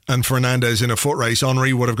Henry and Fernandes in a foot race,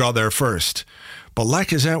 Henry would have got there first. But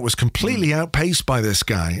Lacazette was completely outpaced by this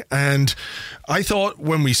guy. And I thought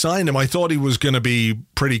when we signed him, I thought he was going to be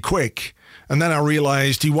pretty quick. And then I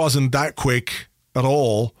realized he wasn't that quick at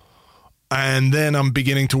all. And then I'm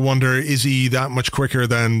beginning to wonder, is he that much quicker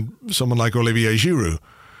than someone like Olivier Giroud?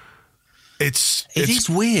 It is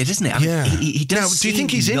weird, isn't it? I mean, he does. Now, do you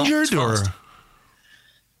think he's injured or?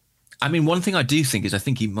 I mean, one thing I do think is I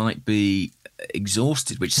think he might be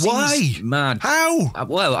exhausted, which seems mad. How?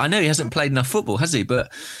 Well, I know he hasn't played enough football, has he?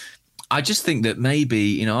 But I just think that maybe,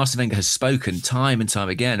 you know, Arsene Wenger has spoken time and time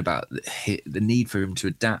again about the need for him to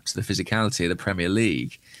adapt to the physicality of the Premier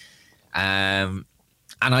League. And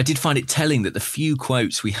I did find it telling that the few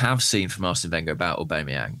quotes we have seen from Arsene Wenger about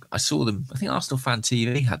Aubameyang, I saw them, I think Arsenal Fan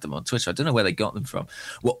TV had them on Twitter, I don't know where they got them from,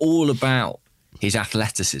 were all about his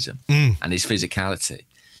athleticism and his physicality.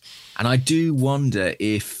 And I do wonder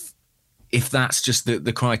if that's just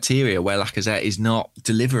the criteria where Lacazette is not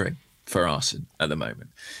delivering for Arsene at the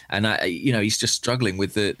moment. And, he's just struggling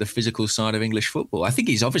with the physical side of English football. I think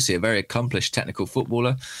he's obviously a very accomplished technical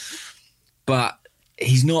footballer, but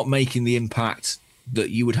he's not making the impact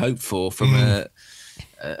that you would hope for from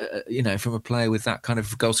from a player with that kind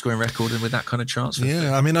of goal scoring record and with that kind of transfer.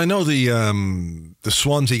 Yeah, I mean, I know the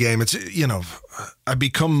Swansea game. It's I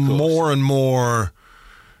become more and more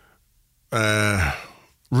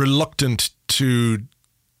reluctant to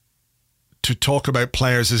talk about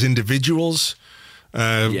players as individuals.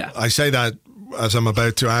 I say that as I'm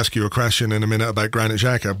about to ask you a question in a minute about Granit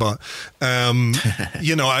Xhaka, but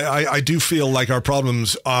I do feel like our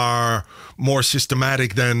problems are more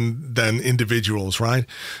systematic than individuals, right?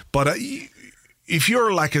 But if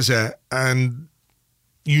you're Lacazette and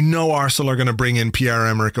you know Arsenal are going to bring in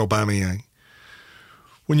Pierre-Emerick Aubameyang,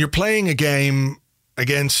 when you're playing a game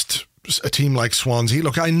against a team like Swansea,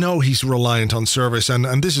 look, I know he's reliant on service,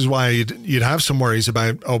 and this is why you'd have some worries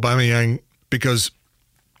about Aubameyang, because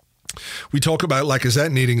we talk about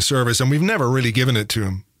Lacazette needing service, and we've never really given it to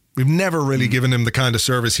him. We've never really given him the kind of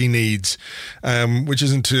service he needs, which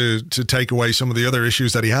isn't to take away some of the other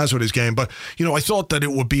issues that he has with his game. But, I thought that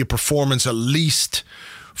it would be a performance at least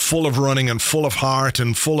full of running and full of heart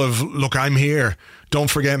and full of, look, I'm here. Don't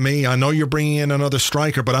forget me. I know you're bringing in another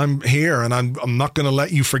striker, but I'm here, and I'm not going to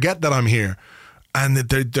let you forget that I'm here. And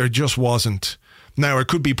there just wasn't. Now, it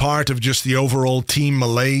could be part of just the overall team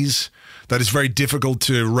malaise, that it's very difficult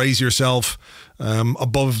to raise yourself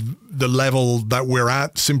above the level that we're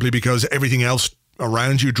at simply because everything else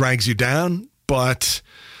around you drags you down. But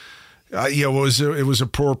it was a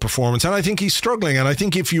poor performance, and I think he's struggling. And I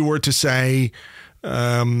think if you were to say,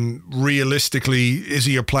 realistically, is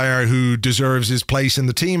he a player who deserves his place in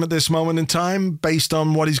the team at this moment in time based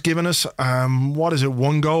on what he's given us? What is it?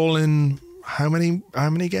 1 goal in how many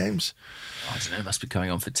games? I don't know, it must be coming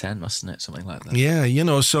on for 10, mustn't it? Something like that. Yeah,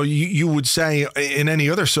 so you would say in any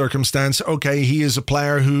other circumstance, okay, he is a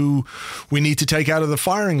player who we need to take out of the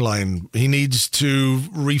firing line. He needs to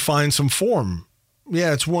refine some form.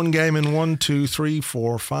 Yeah, it's 1 game in 1, 2, 3,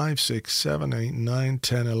 4, 5, 6, 7, 8, 9,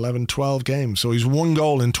 10, 11, 12 games. So he's 1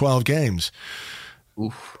 goal in 12 games.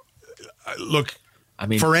 Oof. Look, I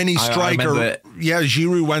mean, for any striker,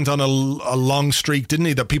 Giroud went on a long streak, didn't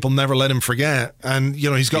he, that people never let him forget. And,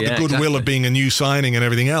 he's got the goodwill of being a new signing and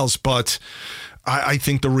everything else. But I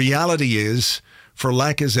think the reality is, for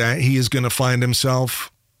Lacazette, he is going to find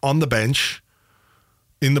himself on the bench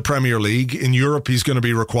in the Premier League. In Europe, he's going to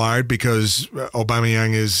be required because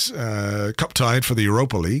Aubameyang is cup-tied for the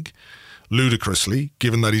Europa League, ludicrously,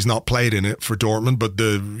 given that he's not played in it for Dortmund, but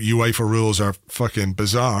the UEFA rules are fucking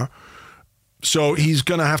bizarre. So he's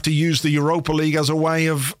going to have to use the Europa League as a way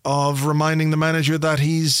of reminding the manager that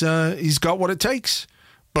he's got what it takes.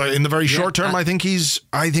 But in the very short term, I think he's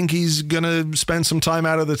going to spend some time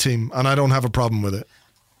out of the team, and I don't have a problem with it.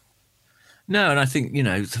 No, and I think,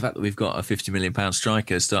 the fact that we've got a £50 million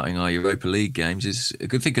striker starting our Europa League games is a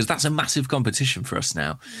good thing, because that's a massive competition for us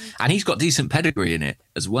now. And he's got decent pedigree in it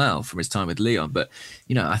as well from his time with Lyon. But,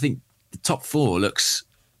 I think the top 4 looks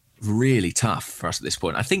really tough for us at this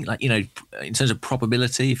point. I think, in terms of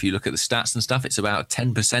probability, if you look at the stats and stuff, it's about a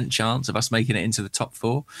 10% chance of us making it into the top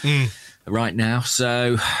 4 right now.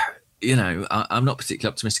 So, I'm not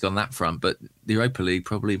particularly optimistic on that front, but the Europa League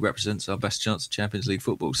probably represents our best chance of Champions League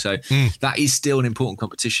football. So that is still an important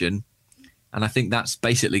competition. And I think that's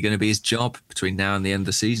basically going to be his job between now and the end of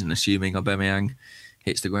the season, assuming Aubameyang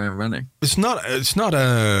hits the ground running. It's not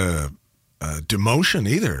a demotion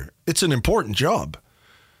either. It's an important job.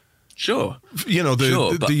 Sure.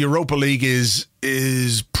 The Europa League is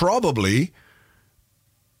probably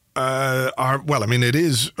it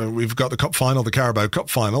is. We've got the cup final, the Carabao Cup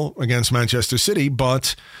final against Manchester City,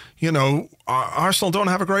 but Arsenal don't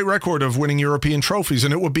have a great record of winning European trophies,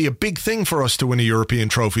 and it would be a big thing for us to win a European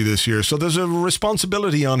trophy this year. So there's a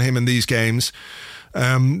responsibility on him in these games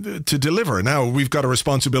to deliver. Now, we've got a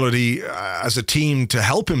responsibility as a team to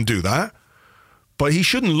help him do that. But he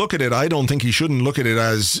shouldn't look at it. I don't think he shouldn't look at it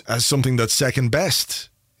as something that's second best.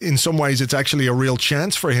 In some ways, it's actually a real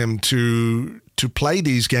chance for him to play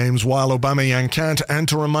these games while Aubameyang can't, and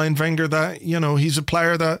to remind Wenger that he's a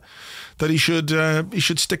player that he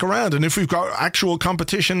should stick around. And if we've got actual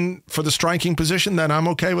competition for the striking position, then I'm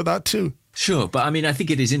okay with that too. Sure, but I think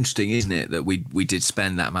it is interesting, isn't it, that we did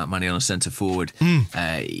spend that amount of money on a centre forward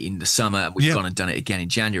in the summer. We've gone and done it again in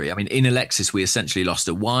January. I mean, in Alexis, we essentially lost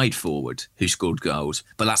a wide forward who scored goals,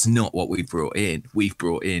 but that's not what we've brought in. We've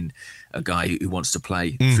brought in a guy who wants to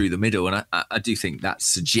play through the middle, and I do think that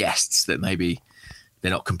suggests that maybe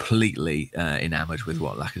they're not completely enamoured with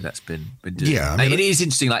what Lacazette's been doing. Yeah, it is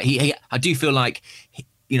interesting. I do feel like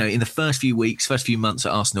in the first few months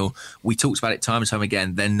at Arsenal, we talked about it time and time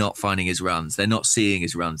again. They're not finding his runs. They're not seeing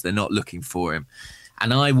his runs. They're not looking for him.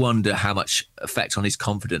 And I wonder how much effect on his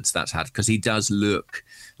confidence that's had, because he does look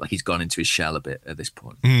like he's gone into his shell a bit at this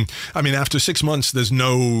point. I mean, after 6 months, there's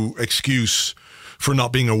no excuse for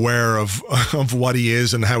not being aware of what he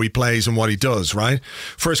is and how he plays and what he does, right?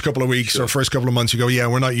 First couple of weeks or first couple of months, you go,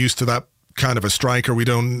 we're not used to that kind of a striker. We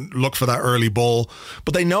don't look for that early ball.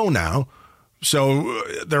 But they know now. So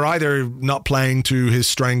they're either not playing to his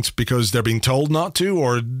strengths because they're being told not to,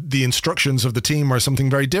 or the instructions of the team are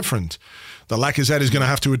something very different. The Lacazette is going to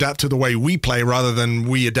have to adapt to the way we play rather than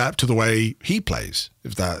we adapt to the way he plays,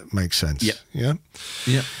 if that makes sense. Yeah.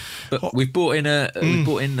 But we've brought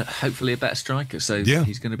in hopefully a better striker, so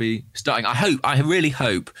he's going to be starting. I really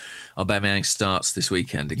hope Aubameyang starts this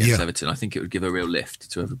weekend against Everton. I think it would give a real lift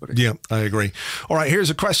to everybody. Yeah, I agree. All right, here's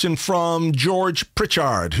a question from George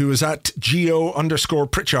Pritchard, who is at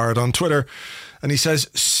Geo_Pritchard on Twitter, and he says,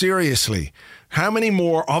 seriously, how many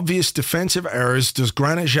more obvious defensive errors does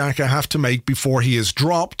Granit Xhaka have to make before he is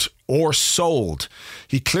dropped or sold?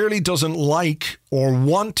 He clearly doesn't like or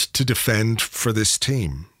want to defend for this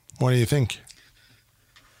team. What do you think?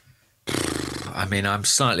 I mean, I'm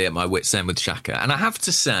slightly at my wit's end with Xhaka. And I have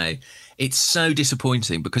to say, it's so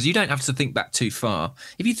disappointing because you don't have to think back too far.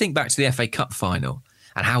 If you think back to the FA Cup final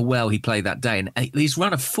and how well he played that day and his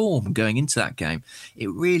run of form going into that game,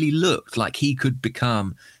 it really looked like he could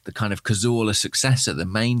become the kind of Cazorla successor, the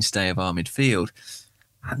mainstay of our midfield.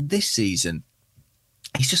 And this season,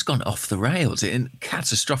 he's just gone off the rails in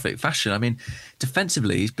catastrophic fashion. I mean,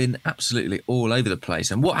 defensively, he's been absolutely all over the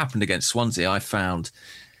place. And what happened against Swansea, I found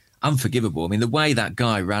unforgivable. I mean, the way that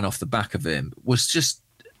guy ran off the back of him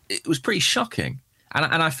it was pretty shocking.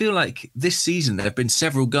 And I feel like this season there have been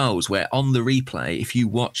several goals where on the replay, if you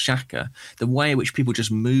watch Xhaka, the way in which people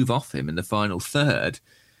just move off him in the final third,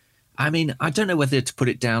 I mean, I don't know whether to put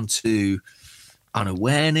it down to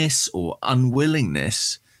unawareness or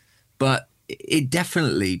unwillingness, but it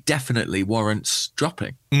definitely warrants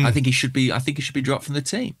dropping. I think he should be dropped from the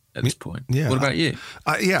team at this point. Yeah. What about you?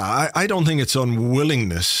 I don't think it's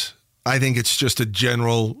unwillingness. I think it's just a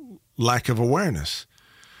general lack of awareness.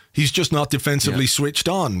 He's just not defensively switched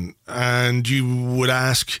on. And you would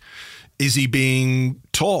ask, is he being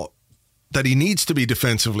taught that he needs to be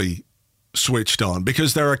defensively switched on?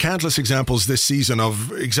 Because there are countless examples this season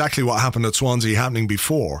of exactly what happened at Swansea happening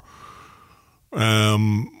before.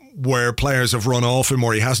 Where players have run off him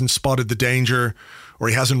or he hasn't spotted the danger or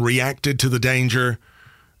he hasn't reacted to the danger.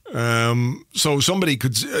 So somebody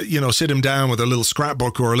could, sit him down with a little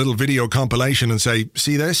scrapbook or a little video compilation and say,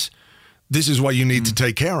 see this? This is what you need to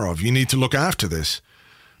take care of. You need to look after this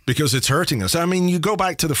because it's hurting us. I mean, you go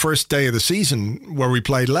back to the first day of the season where we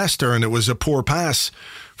played Leicester and it was a poor pass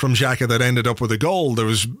from Xhaka that ended up with a goal. There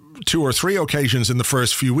was 2 or 3 occasions in the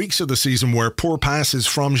first few weeks of the season where poor passes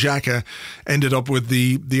from Xhaka ended up with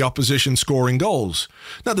the opposition scoring goals.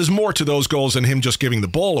 Now, there's more to those goals than him just giving the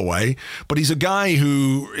ball away, but he's a guy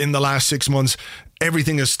who, in the last 6 months,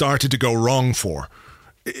 everything has started to go wrong for.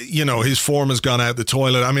 His form has gone out the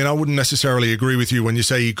toilet. I mean, I wouldn't necessarily agree with you when you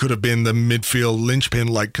say he could have been the midfield linchpin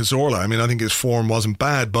like Cazorla. I mean, I think his form wasn't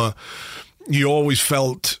bad, but you always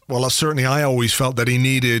felt, certainly I always felt that he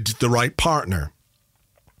needed the right partner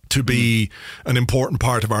to be an important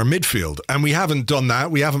part of our midfield. And we haven't done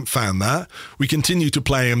that. We haven't found that. We continue to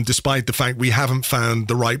play him despite the fact we haven't found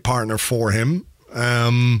the right partner for him.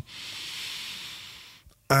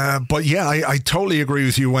 But yeah, I totally agree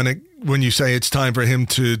with you when you say it's time for him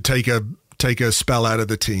to take a spell out of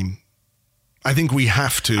the team. I think we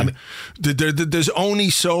have to. There's only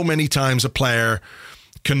so many times a player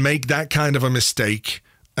can make that kind of a mistake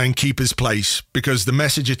and keep his place because the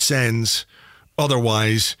message it sends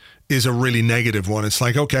otherwise is a really negative one. It's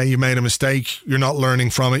like, okay, you made a mistake. You're not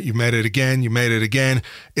learning from it. You made it again. You made it again.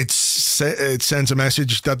 It sends a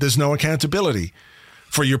message that there's no accountability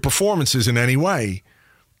for your performances in any way.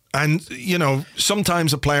 And,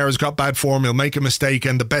 sometimes a player has got bad form, he'll make a mistake,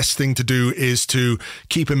 and the best thing to do is to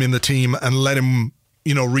keep him in the team and let him,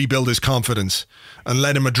 rebuild his confidence and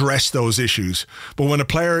let him address those issues. But when a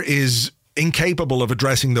player is incapable of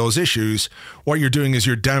addressing those issues, what you're doing is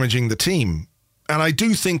you're damaging the team. And I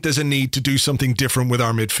do think there's a need to do something different with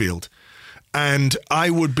our midfield. And I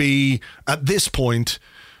would be, at this point,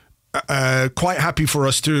 quite happy for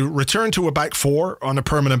us to return to a back four on a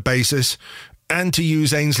permanent basis and to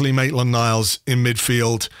use Ainsley Maitland-Niles in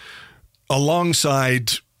midfield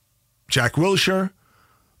alongside Jack Wilshere,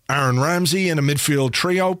 Aaron Ramsey in a midfield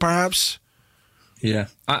trio, perhaps. Yeah,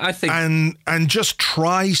 I think... And just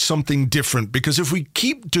try something different, because if we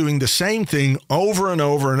keep doing the same thing over and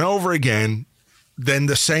over and over again, then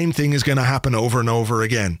the same thing is going to happen over and over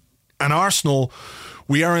again. And Arsenal,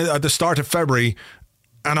 we are at the start of February,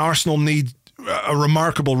 and Arsenal need a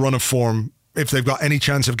remarkable run of form if they've got any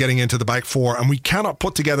chance of getting into the back four. And we cannot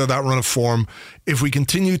put together that run of form if we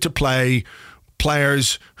continue to play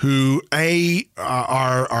players who, A,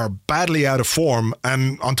 are badly out of form.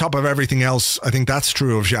 And on top of everything else, I think that's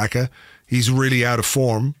true of Xhaka. He's really out of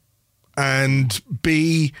form. And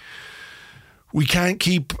B, we can't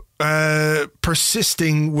keep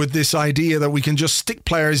persisting with this idea that we can just stick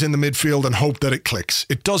players in the midfield and hope that it clicks.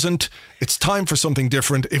 It doesn't. It's time for something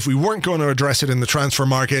different. If we weren't going to address it in the transfer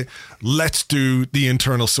market, let's do the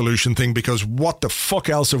internal solution thing, because what the fuck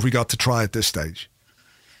else have we got to try at this stage?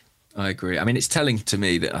 I agree. I mean, it's telling to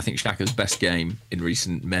me that I think Xhaka's best game in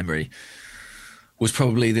recent memory was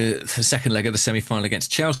probably the second leg of the semi-final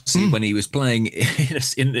against Chelsea when he was playing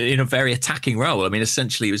in a very attacking role. I mean,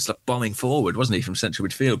 essentially he was like bombing forward, wasn't he, from central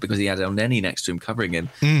midfield, because he had El Neni next to him covering him.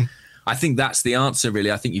 I think that's the answer,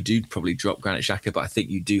 really. I think you do probably drop Granit Xhaka, but I think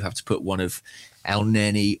you do have to put one of El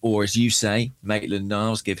Neni, or as you say,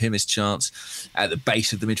 Maitland-Niles, give him his chance at the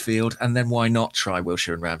base of the midfield, and then why not try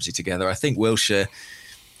Wilshere and Ramsey together? I think Wilshere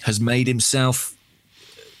has made himself,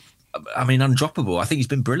 I mean, undroppable. I think he's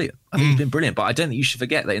been brilliant. But I don't think you should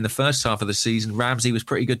forget that in the first half of the season, Ramsey was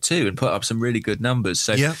pretty good too and put up some really good numbers.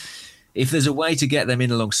 So if there's a way to get them in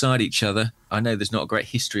alongside each other, I know there's not a great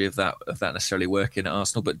history of that necessarily working at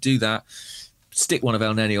Arsenal, but do that. Stick one of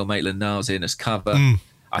El Neni or Maitland-Niles in as cover.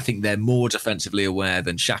 I think they're more defensively aware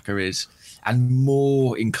than Xhaka is, and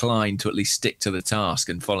more inclined to at least stick to the task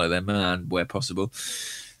and follow their man where possible.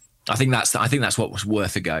 I think that's what was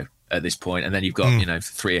worth a go at this point. And then you've got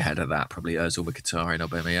three ahead of that, probably Ozil, Mkhitaryan, and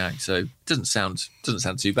Aubameyang. So it doesn't sound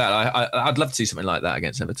too bad. I'd love to see something like that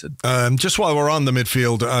against Everton. Just while we're on the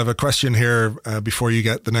midfield, I have a question here before you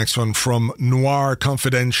get the next one from Noir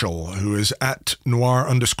Confidential, who is at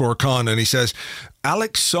Noir_Con, and he says,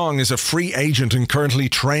 Alex Song is a free agent and currently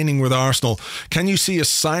training with Arsenal. Can you see us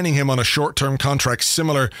signing him on a short-term contract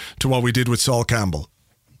similar to what we did with Sol Campbell?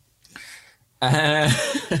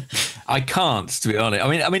 I can't, to be honest.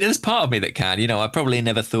 I mean, there's part of me that can. I probably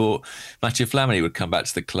never thought Mathieu Flamini would come back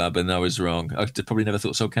to the club, and I was wrong. I probably never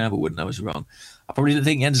thought Sol Campbell would, and I was wrong. I probably didn't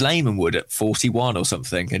think Jens Lehmann would at 41 or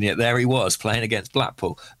something, and yet there he was playing against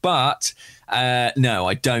Blackpool. But no,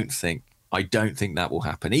 I don't think that will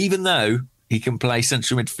happen. Even though he can play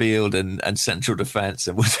central midfield and central defence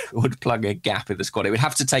and would plug a gap in the squad, it would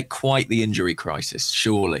have to take quite the injury crisis,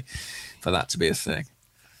 surely, for that to be a thing.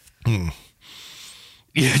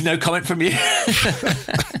 No comment from you.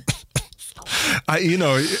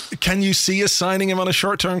 Can you see us signing him on a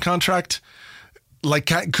short-term contract?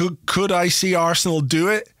 Like, could I see Arsenal do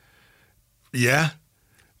it? Yeah.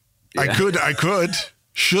 I could.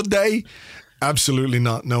 Should they? Absolutely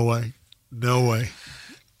not. No way. I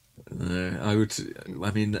would.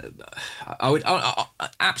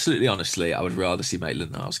 Absolutely honestly, I would rather see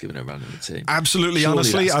Maitland-Niles given a run in the team. Absolutely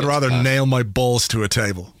honestly, I'd rather nail my balls to a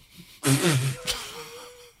table.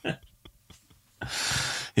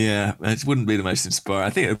 Yeah, it wouldn't be the most inspiring. I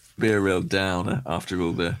think it would be a real downer after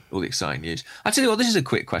all the exciting news. I tell you what, this is a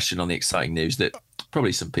quick question on the exciting news that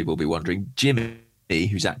probably some people will be wondering. Jimmy,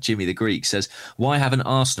 who's at Jimmy the Greek, says, why haven't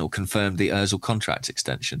Arsenal confirmed the Ozil contract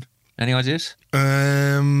extension? Any ideas?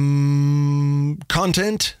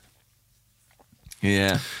 Content?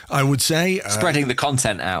 Yeah. I would say... spreading the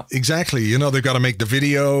content out. Exactly. They've got to make the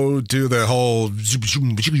video, do the whole...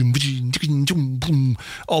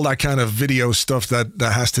 all that kind of video stuff that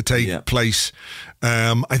has to take place.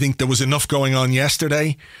 I think there was enough going on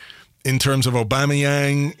yesterday in terms of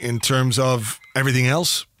Aubameyang, in terms of everything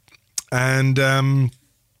else. And, I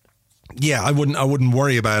wouldn't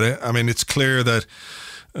worry about it. I mean, it's clear that...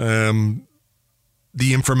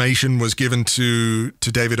 the information was given to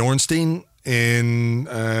David Ornstein in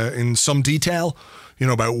some detail,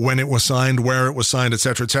 about when it was signed, where it was signed,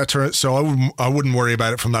 etc., etc. So I wouldn't worry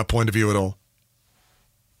about it from that point of view at all.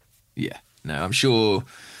 Yeah, no, I'm sure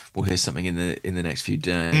we'll hear something in the next few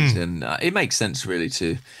days, and it makes sense really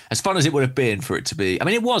to, as fun as it would have been for it to be. I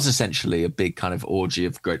mean, it was essentially a big kind of orgy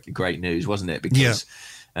of great news, wasn't it? Because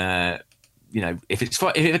if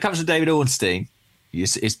it comes from David Ornstein,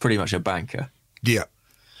 it's pretty much a banker. Yeah.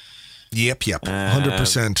 Yep.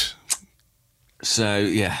 100%. So,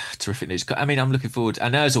 yeah, terrific news. I mean, I'm looking forward.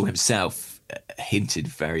 And Ozil himself hinted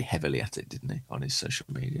very heavily at it, didn't he, on his social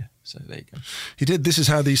media? So there you go. He did. This is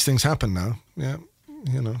how these things happen now. Yeah,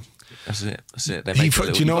 That's it. Do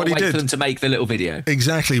you know what he did? For them to make the little video.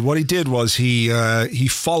 Exactly. What he did was he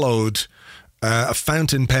followed a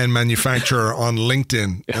fountain pen manufacturer on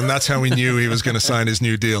LinkedIn, and that's how he knew he was going to sign his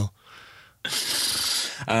new deal.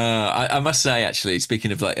 I must say, actually,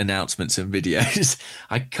 speaking of like announcements and videos,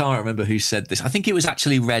 I can't remember who said this. I think it was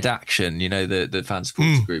actually Red Action, the fan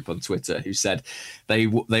supporter group on Twitter, who said they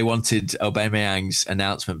wanted Aubameyang's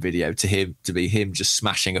announcement video to be him just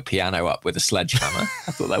smashing a piano up with a sledgehammer.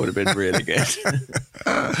 I thought that would have been really good.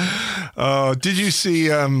 Did you see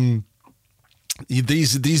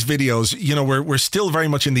these videos? We're still very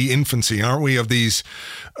much in the infancy, aren't we, of these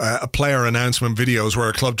player announcement videos where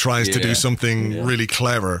a club tries to do something really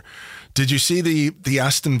clever. Did you see the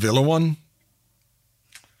Aston Villa one?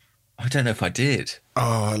 I don't know if I did.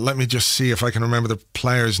 Oh, let me just see if I can remember the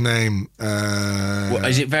player's name.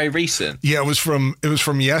 Is it very recent? Yeah, it was from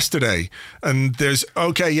yesterday. And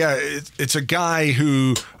it's a guy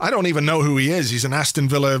who I don't even know who he is. He's an Aston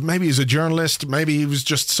Villa. Maybe he's a journalist. Maybe he was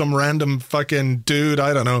just some random fucking dude.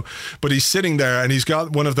 I don't know. But he's sitting there and he's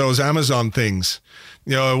got one of those Amazon things.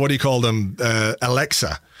 You know, what do you call them?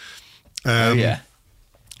 Alexa.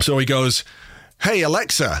 So he goes, "Hey,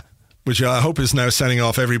 Alexa," which I hope is now sending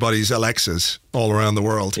off everybody's Alexas all around the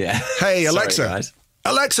world. Yeah. "Hey, Alexa,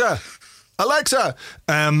 Sorry, Alexa."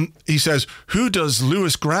 He says, "Who does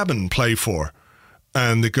Lewis Grabban play for?"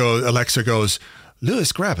 And Alexa goes,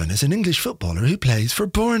 "Lewis Grabban is an English footballer who plays for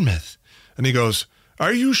Bournemouth." And he goes,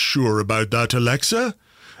 "Are you sure about that, Alexa?"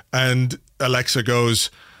 And Alexa goes,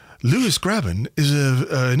 "Lewis Grabban is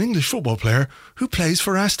an English football player who plays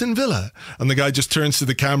for Aston Villa." And the guy just turns to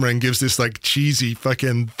the camera and gives this like cheesy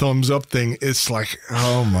fucking thumbs up thing. It's like,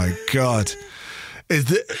 oh my God.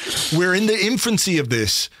 We're in the infancy of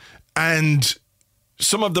this, and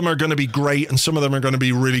some of them are going to be great and some of them are going to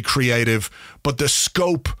be really creative, but the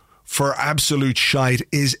scope for absolute shite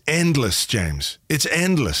is endless, James. It's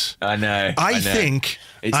endless. I know. I think...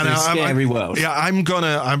 It's a scary world. Yeah,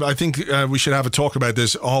 I think we should have a talk about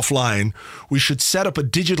this offline. We should set up a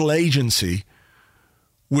digital agency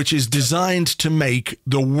which is designed to make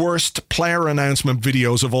the worst player announcement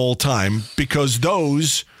videos of all time, because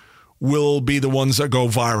those will be the ones that go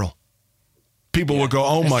viral. People will go,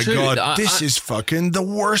 "Oh my God, this is fucking the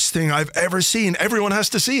worst thing I've ever seen." Everyone has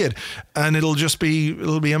to see it, and it'll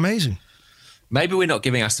be amazing. Maybe we're not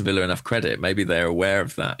giving Aston Villa enough credit. Maybe they're aware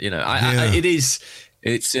of that. You know,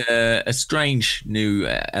 it's a strange new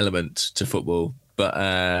element to football,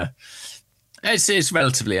 but it's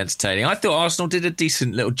relatively entertaining. I thought Arsenal did a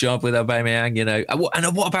decent little job with Aubameyang. You know,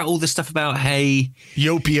 and what about all the stuff about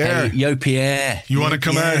Yo Pierre? You want to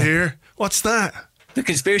come out here? What's that? The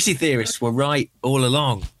conspiracy theorists were right all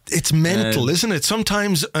along. It's mental, isn't it?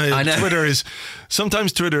 Sometimes Twitter is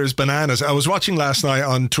bananas. I was watching last night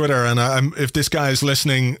on Twitter, and if this guy is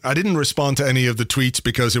listening, I didn't respond to any of the tweets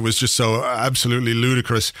because it was just so absolutely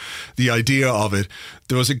ludicrous, the idea of it.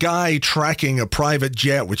 There was a guy tracking a private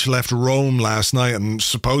jet which left Rome last night and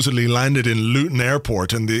supposedly landed in Luton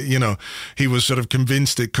Airport, and he was sort of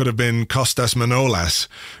convinced it could have been Kostas Manolas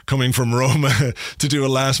coming from Rome to do a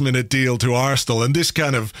last-minute deal to Arsenal, and this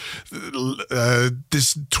kind of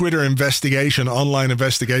this Twitter investigation, online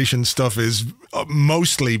investigation stuff is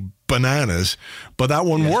mostly bananas, but that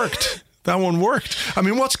one worked. That one worked. I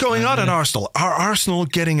mean, what's going on at Arsenal? Are Arsenal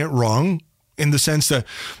getting it wrong in the sense that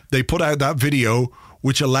they put out that video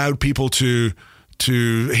which allowed people to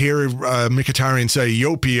hear Mkhitaryan say,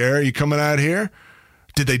 "Yo, Pierre, you coming out here?"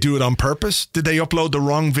 Did they do it on purpose? Did they upload the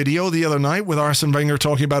wrong video the other night with Arsene Wenger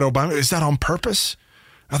talking about Obama? Is that on purpose?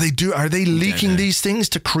 Are they leaking these things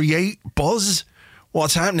to create buzz?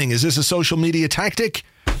 What's happening? Is this a social media tactic?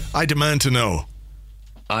 I demand to know.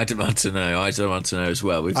 I demand to know as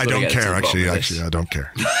well. I don't care, actually, I don't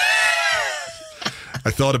care. I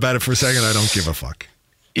thought about it for a second. I don't give a fuck.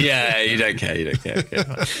 Yeah, you don't care.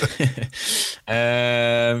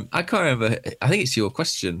 I can't remember. I think it's your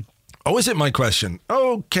question. Oh, is it my question?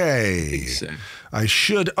 Okay. I think so. I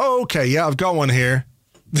should. Okay, yeah, I've got one here.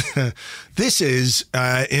 This is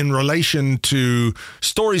in relation to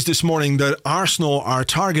stories this morning that Arsenal are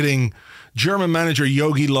targeting German manager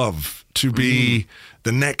Jogi Löw to be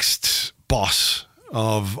the next boss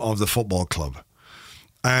of the football club.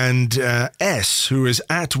 And S, who is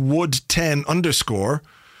at Wood10_,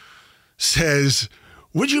 says,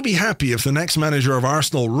 "Would you be happy if the next manager of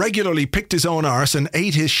Arsenal regularly picked his own arse and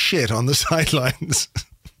ate his shit on the sidelines?"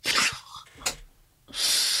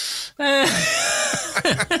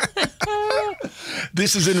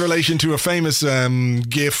 This is in relation to a famous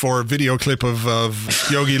GIF or video clip of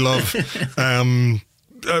Jogi Löw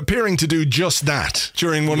appearing to do just that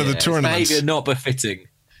during one of the tournaments. Behaviour not befitting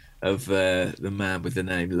of the man with the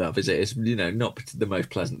name Love, is it? It's not the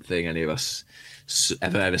most pleasant thing any of us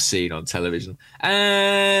ever seen on television.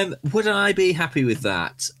 Would I be happy with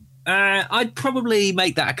that? I'd probably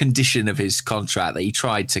make that a condition of his contract that he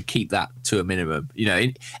tried to keep that to a minimum.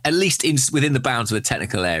 At least within the bounds of the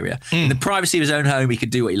technical area. In the privacy of his own home, he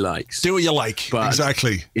could do what he likes. Do what you like, but,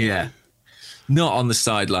 exactly. Yeah, not on the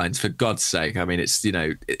sidelines, for God's sake. I mean, it's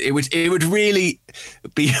it would really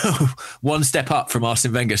be one step up from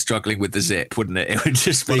Arsene Wenger struggling with the zip, wouldn't it? It would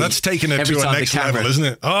just be. Well, that's taking it to a next level, isn't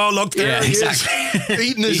it? Oh, look there, he is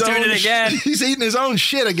eating his own. Doing it again. He's eating his own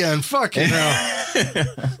shit again. Fucking hell.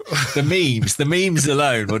 The memes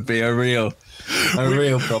alone would be a real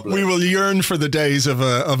problem. We will yearn for the days of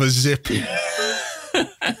a zip.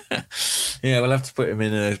 Yeah, we'll have to put him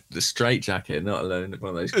in a straitjacket, not alone one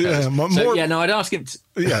of those clothes. Yeah, I'd ask him.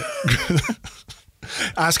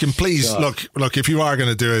 Ask him, please. God. Look. If you are going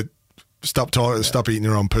to do it, stop eating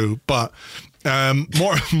your own poo. But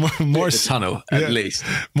more the tunnel at least.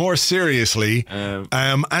 More seriously,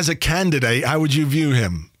 as a candidate, how would you view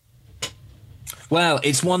him? Well,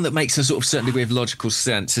 it's one that makes a sort of certain degree of logical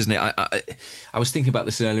sense, isn't it? I was thinking about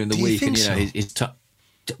this earlier in the week, and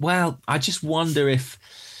well, I just wonder if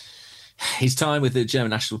his time with the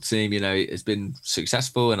German national team, has been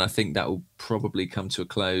successful, and I think that will probably come to a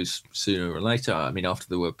close sooner or later. I mean, after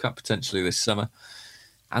the World Cup, potentially this summer.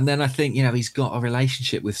 And then I think, he's got a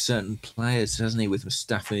relationship with certain players, hasn't he? With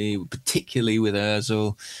Mustafi, particularly with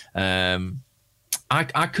Ozil.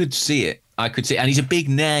 I could see it. And he's a big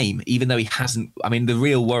name, even though he hasn't. I mean, the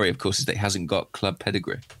real worry, of course, is that he hasn't got club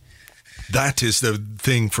pedigree. That is the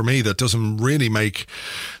thing for me that doesn't really make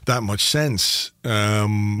that much sense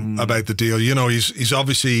about the deal. He's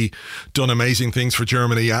obviously done amazing things for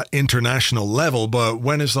Germany at international level, but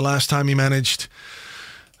when is the last time he managed?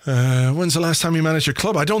 When's the last time you managed your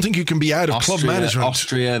club? I don't think you can be out of club management.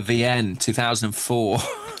 Austria Vienna, 2004.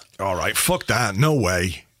 All right, fuck that. No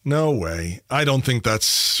way. I don't think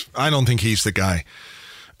he's the guy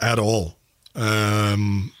at all.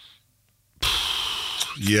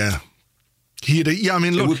 Yeah. I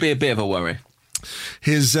mean, look, it would be a bit of a worry.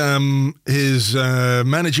 His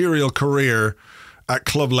managerial career at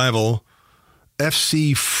club level,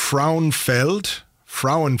 FC Frauenfeld,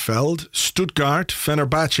 Stuttgart,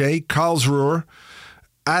 Fenerbahce, Karlsruhe,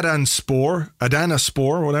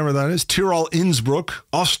 Adanaspor, whatever that is, Tirol Innsbruck,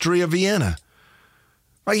 Austria Vienna.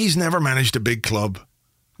 Like, he's never managed a big club.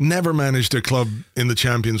 Never managed a club in the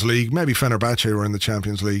Champions League. Maybe Fenerbahce were in the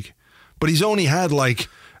Champions League. But he's only had like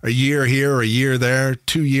a year here, a year there,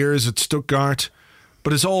 2 years at Stuttgart.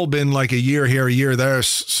 But it's all been like a year here, a year there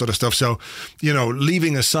sort of stuff. So,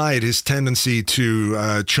 leaving aside his tendency to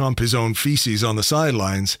chomp his own feces on the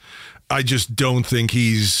sidelines, I just don't think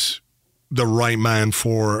he's the right man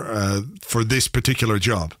for this particular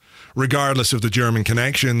job, regardless of the German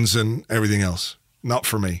connections and everything else. Not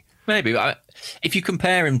for me. Maybe. If you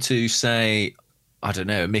compare him to, say, I don't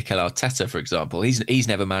know, Mikel Arteta, for example, he's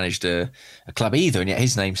never managed a club either, and yet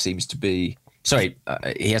his name seems to be... Sorry,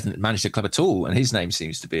 he hasn't managed a club at all, and his name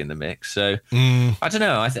seems to be in the mix. So, I don't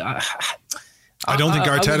know. I don't think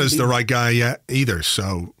Arteta's the right guy yet either,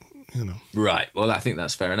 so, Right. Well, I think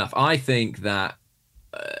that's fair enough. I think that...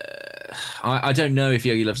 I don't know if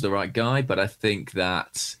Jogi Löw's the right guy, but I think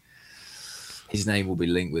that his name will be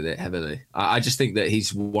linked with it heavily. I just think that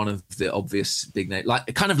he's one of the obvious big names,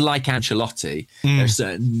 kind of like Ancelotti. There are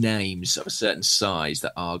certain names of a certain size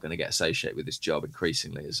that are going to get associated with this job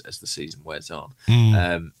increasingly as the season wears on.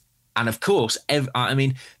 And of course,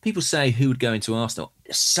 people say who would go into Arsenal.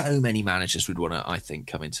 So many managers would want to, I think,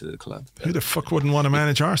 come into the club. Who the fuck wouldn't want to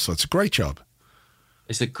manage Arsenal? It's a great job.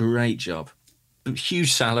 It's a great job.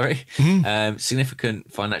 Huge salary,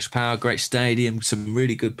 significant financial power, great stadium, some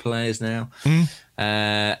really good players now, and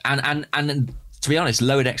to be honest,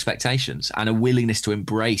 lowered expectations and a willingness to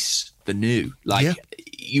embrace the new.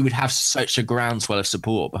 You would have such a groundswell of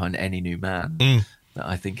support behind any new man that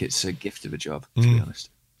I think it's a gift of a job. To be honest.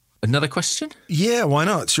 Another question? Yeah, why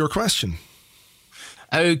not? It's your question.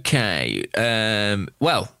 Okay.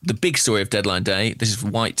 Well, the big story of deadline day. This is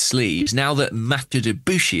white sleeves. Now that Matteo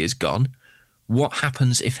Debuchy is gone, what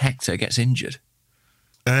happens if Hector gets injured?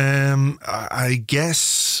 I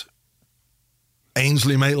guess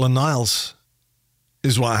Ainsley Maitland-Niles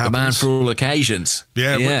is what happens. The man for all occasions.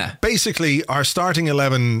 Yeah. Basically, our starting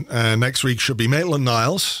 11 next week should be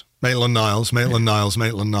Maitland-Niles. Maitland-Niles is Maitland-Niles.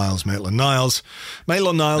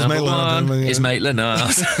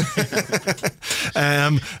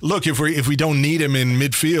 Look, if we don't need him in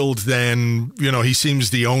midfield, then he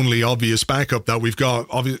seems the only obvious backup that we've got.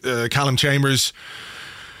 Callum Chambers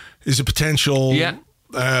is a potential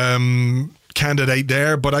candidate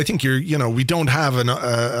there, but I think we don't have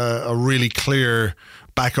a really clear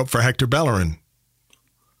backup for Hector Bellerin.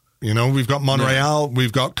 We've got Monreal,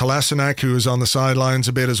 we've got Kolasinac, who is on the sidelines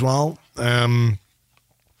a bit as well.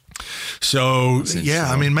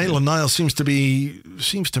 Maitland-Niles seems to me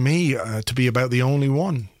to be about the only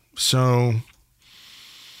one. So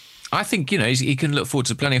I think he can look forward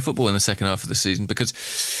to plenty of football in the second half of the season because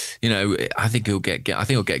I think he'll get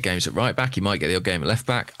games at right back. He might get the odd game at left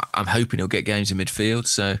back. I'm hoping he'll get games in midfield.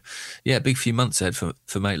 So big few months ahead for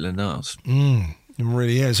Maitland-Niles. It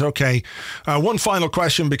really is. Okay. One final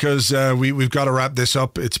question because we've got to wrap this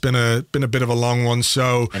up. It's been a bit of a long one.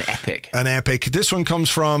 So An epic. This one comes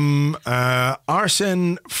from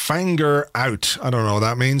Arsene Fanger Out. I don't know what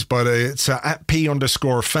that means, but it's at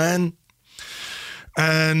P_fan.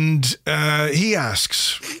 And he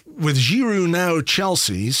asks, with Giroud now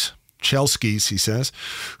Chelsea's, he says,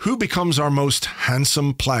 who becomes our most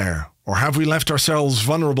handsome player? Or have we left ourselves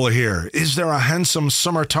vulnerable here? Is there a handsome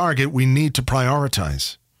summer target we need to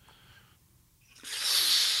prioritise?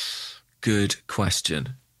 Good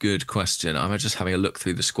question. I'm just having a look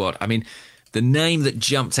through the squad. I mean, the name that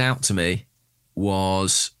jumped out to me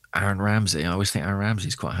was Aaron Ramsey. I always think Aaron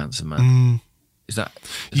Ramsey's quite a handsome man. Is that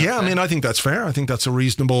yeah, fair? I mean, I think that's fair. I think that's a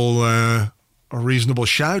reasonable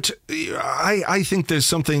shout. I think there's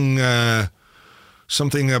something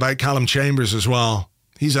about Callum Chambers as well.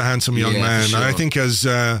 He's a handsome young man. Sure. And I think as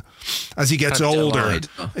he gets older,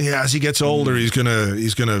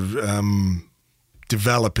 he's gonna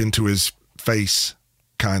develop into his face,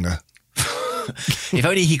 kind of. If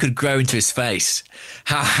only he could grow into his face,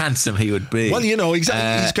 how handsome he would be. Well,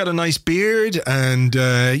 exactly. He's got a nice beard, and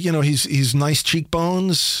he's nice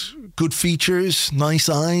cheekbones, good features, nice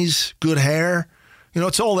eyes, good hair.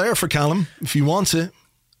 It's all there for Callum if he wants it.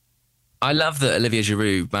 I love that Olivier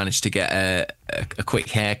Giroud managed to get a quick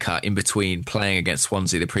haircut in between playing against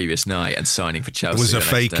Swansea the previous night and signing for Chelsea. It was a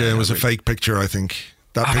fake. It was a fake picture, I think.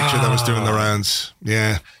 That picture that was doing the rounds.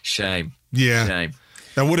 Yeah. Shame. Yeah. Shame.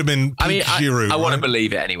 That would have been peak Giroud. I want to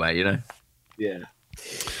believe it anyway, Yeah.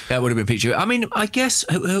 That would have been peak Giroud. I mean, I guess,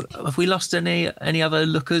 have we lost any other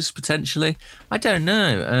lookers potentially? I don't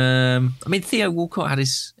know. I mean, Theo Walcott had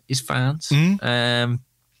his fans. Yeah,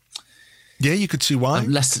 you could see why.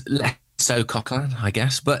 Less so Coquelin, I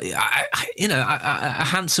guess. But, a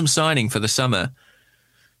handsome signing for the summer.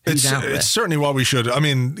 It's certainly what we should. I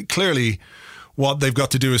mean, clearly what they've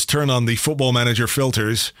got to do is turn on the Football Manager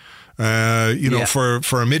filters. For a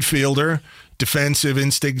midfielder, defensive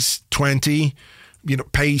instincts 20,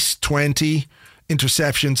 pace 20,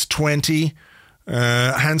 interceptions 20,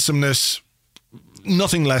 handsomeness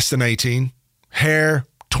nothing less than 18, hair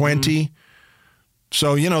 20.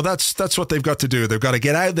 So that's what they've got to do. They've got to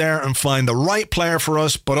get out there and find the right player for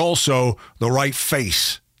us, but also the right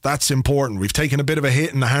face. That's important. We've taken a bit of a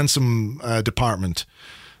hit in the handsome department,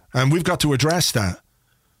 and we've got to address that.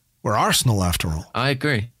 We're Arsenal, after all. I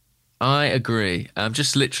agree. I'm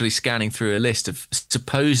just literally scanning through a list of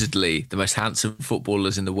supposedly the most handsome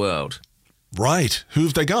footballers in the world. Right. Who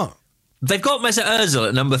have they got? They've got Mesut Ozil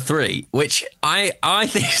at number 3, which I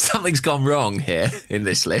think something's gone wrong here in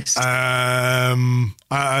this list. I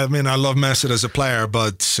mean, I love Mesut as a player,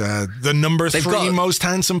 but the number 3 most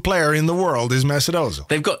handsome player in the world is Mesut Ozil.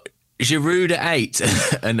 They've got Giroud at 8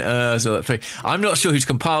 and Ozil at 3. I'm not sure who's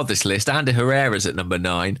compiled this list. Ander Herrera's at number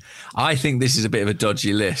 9. I think this is a bit of a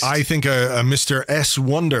dodgy list. I think a Mr. S.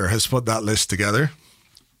 Wonder has put that list together.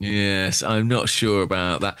 Yes, I'm not sure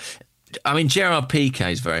about that. I mean, Gerard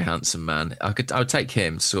Piqué is a very handsome man. I would take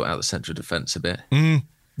him to sort out the central defence a bit.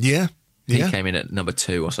 Yeah. He came in at number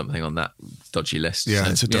 2 or something on that dodgy list. Yeah,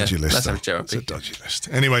 it's a dodgy list. Let's have Gerard Piqué. It's a dodgy list.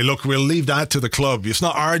 Anyway, look, we'll leave that to the club. It's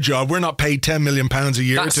not our job. We're not paid £10 million a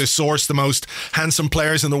year to source the most handsome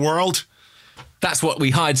players in the world. That's what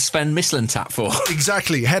we hired Sven Mislintat for.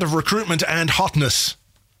 Exactly. Head of recruitment and hotness.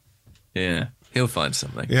 Yeah. He'll find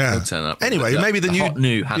something. Yeah. He'll turn up. Anyway, maybe the hot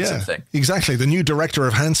new handsome thing. Exactly. The new director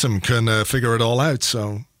of Handsome can figure it all out.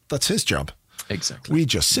 So that's his job. Exactly. We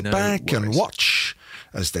just sit back and watch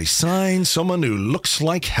as they sign someone who looks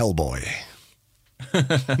like Hellboy.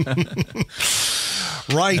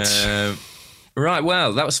 Right. Right.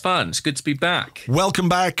 Well, that was fun. It's good to be back. Welcome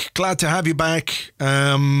back. Glad to have you back.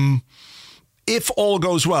 If all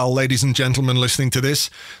goes well, ladies and gentlemen listening to this,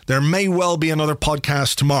 there may well be another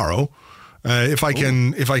podcast tomorrow. If I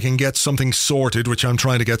can get something sorted, which I'm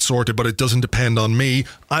trying to get sorted, but it doesn't depend on me.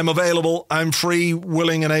 I'm available. I'm free,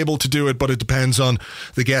 willing and able to do it, but it depends on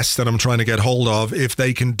the guests that I'm trying to get hold of. If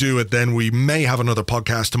they can do it, then we may have another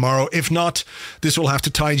podcast tomorrow. If not, this will have to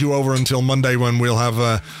tide you over until Monday when we'll have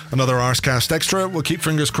another Arscast Extra. We'll keep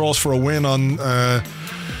fingers crossed for a win on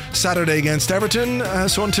Saturday against Everton.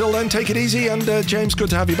 So until then, take it easy. And James, good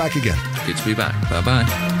to have you back again. Good to be back.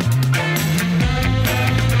 Bye-bye.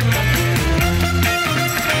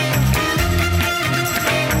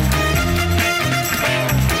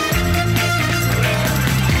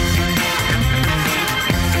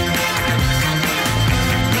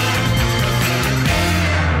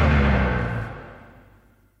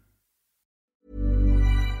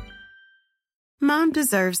 Mom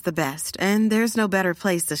deserves the best, and there's no better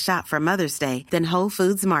place to shop for Mother's Day than Whole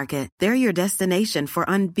Foods Market. They're your destination for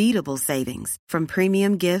unbeatable savings, from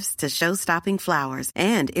premium gifts to show-stopping flowers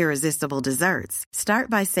and irresistible desserts. Start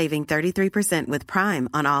by saving 33% with Prime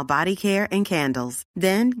on all body care and candles.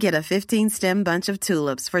 Then get a 15-stem bunch of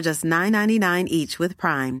tulips for just $9.99 each with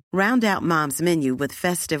Prime. Round out Mom's menu with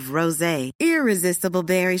festive rosé, irresistible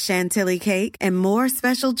berry chantilly cake, and more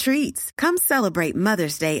special treats. Come celebrate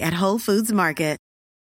Mother's Day at Whole Foods Market.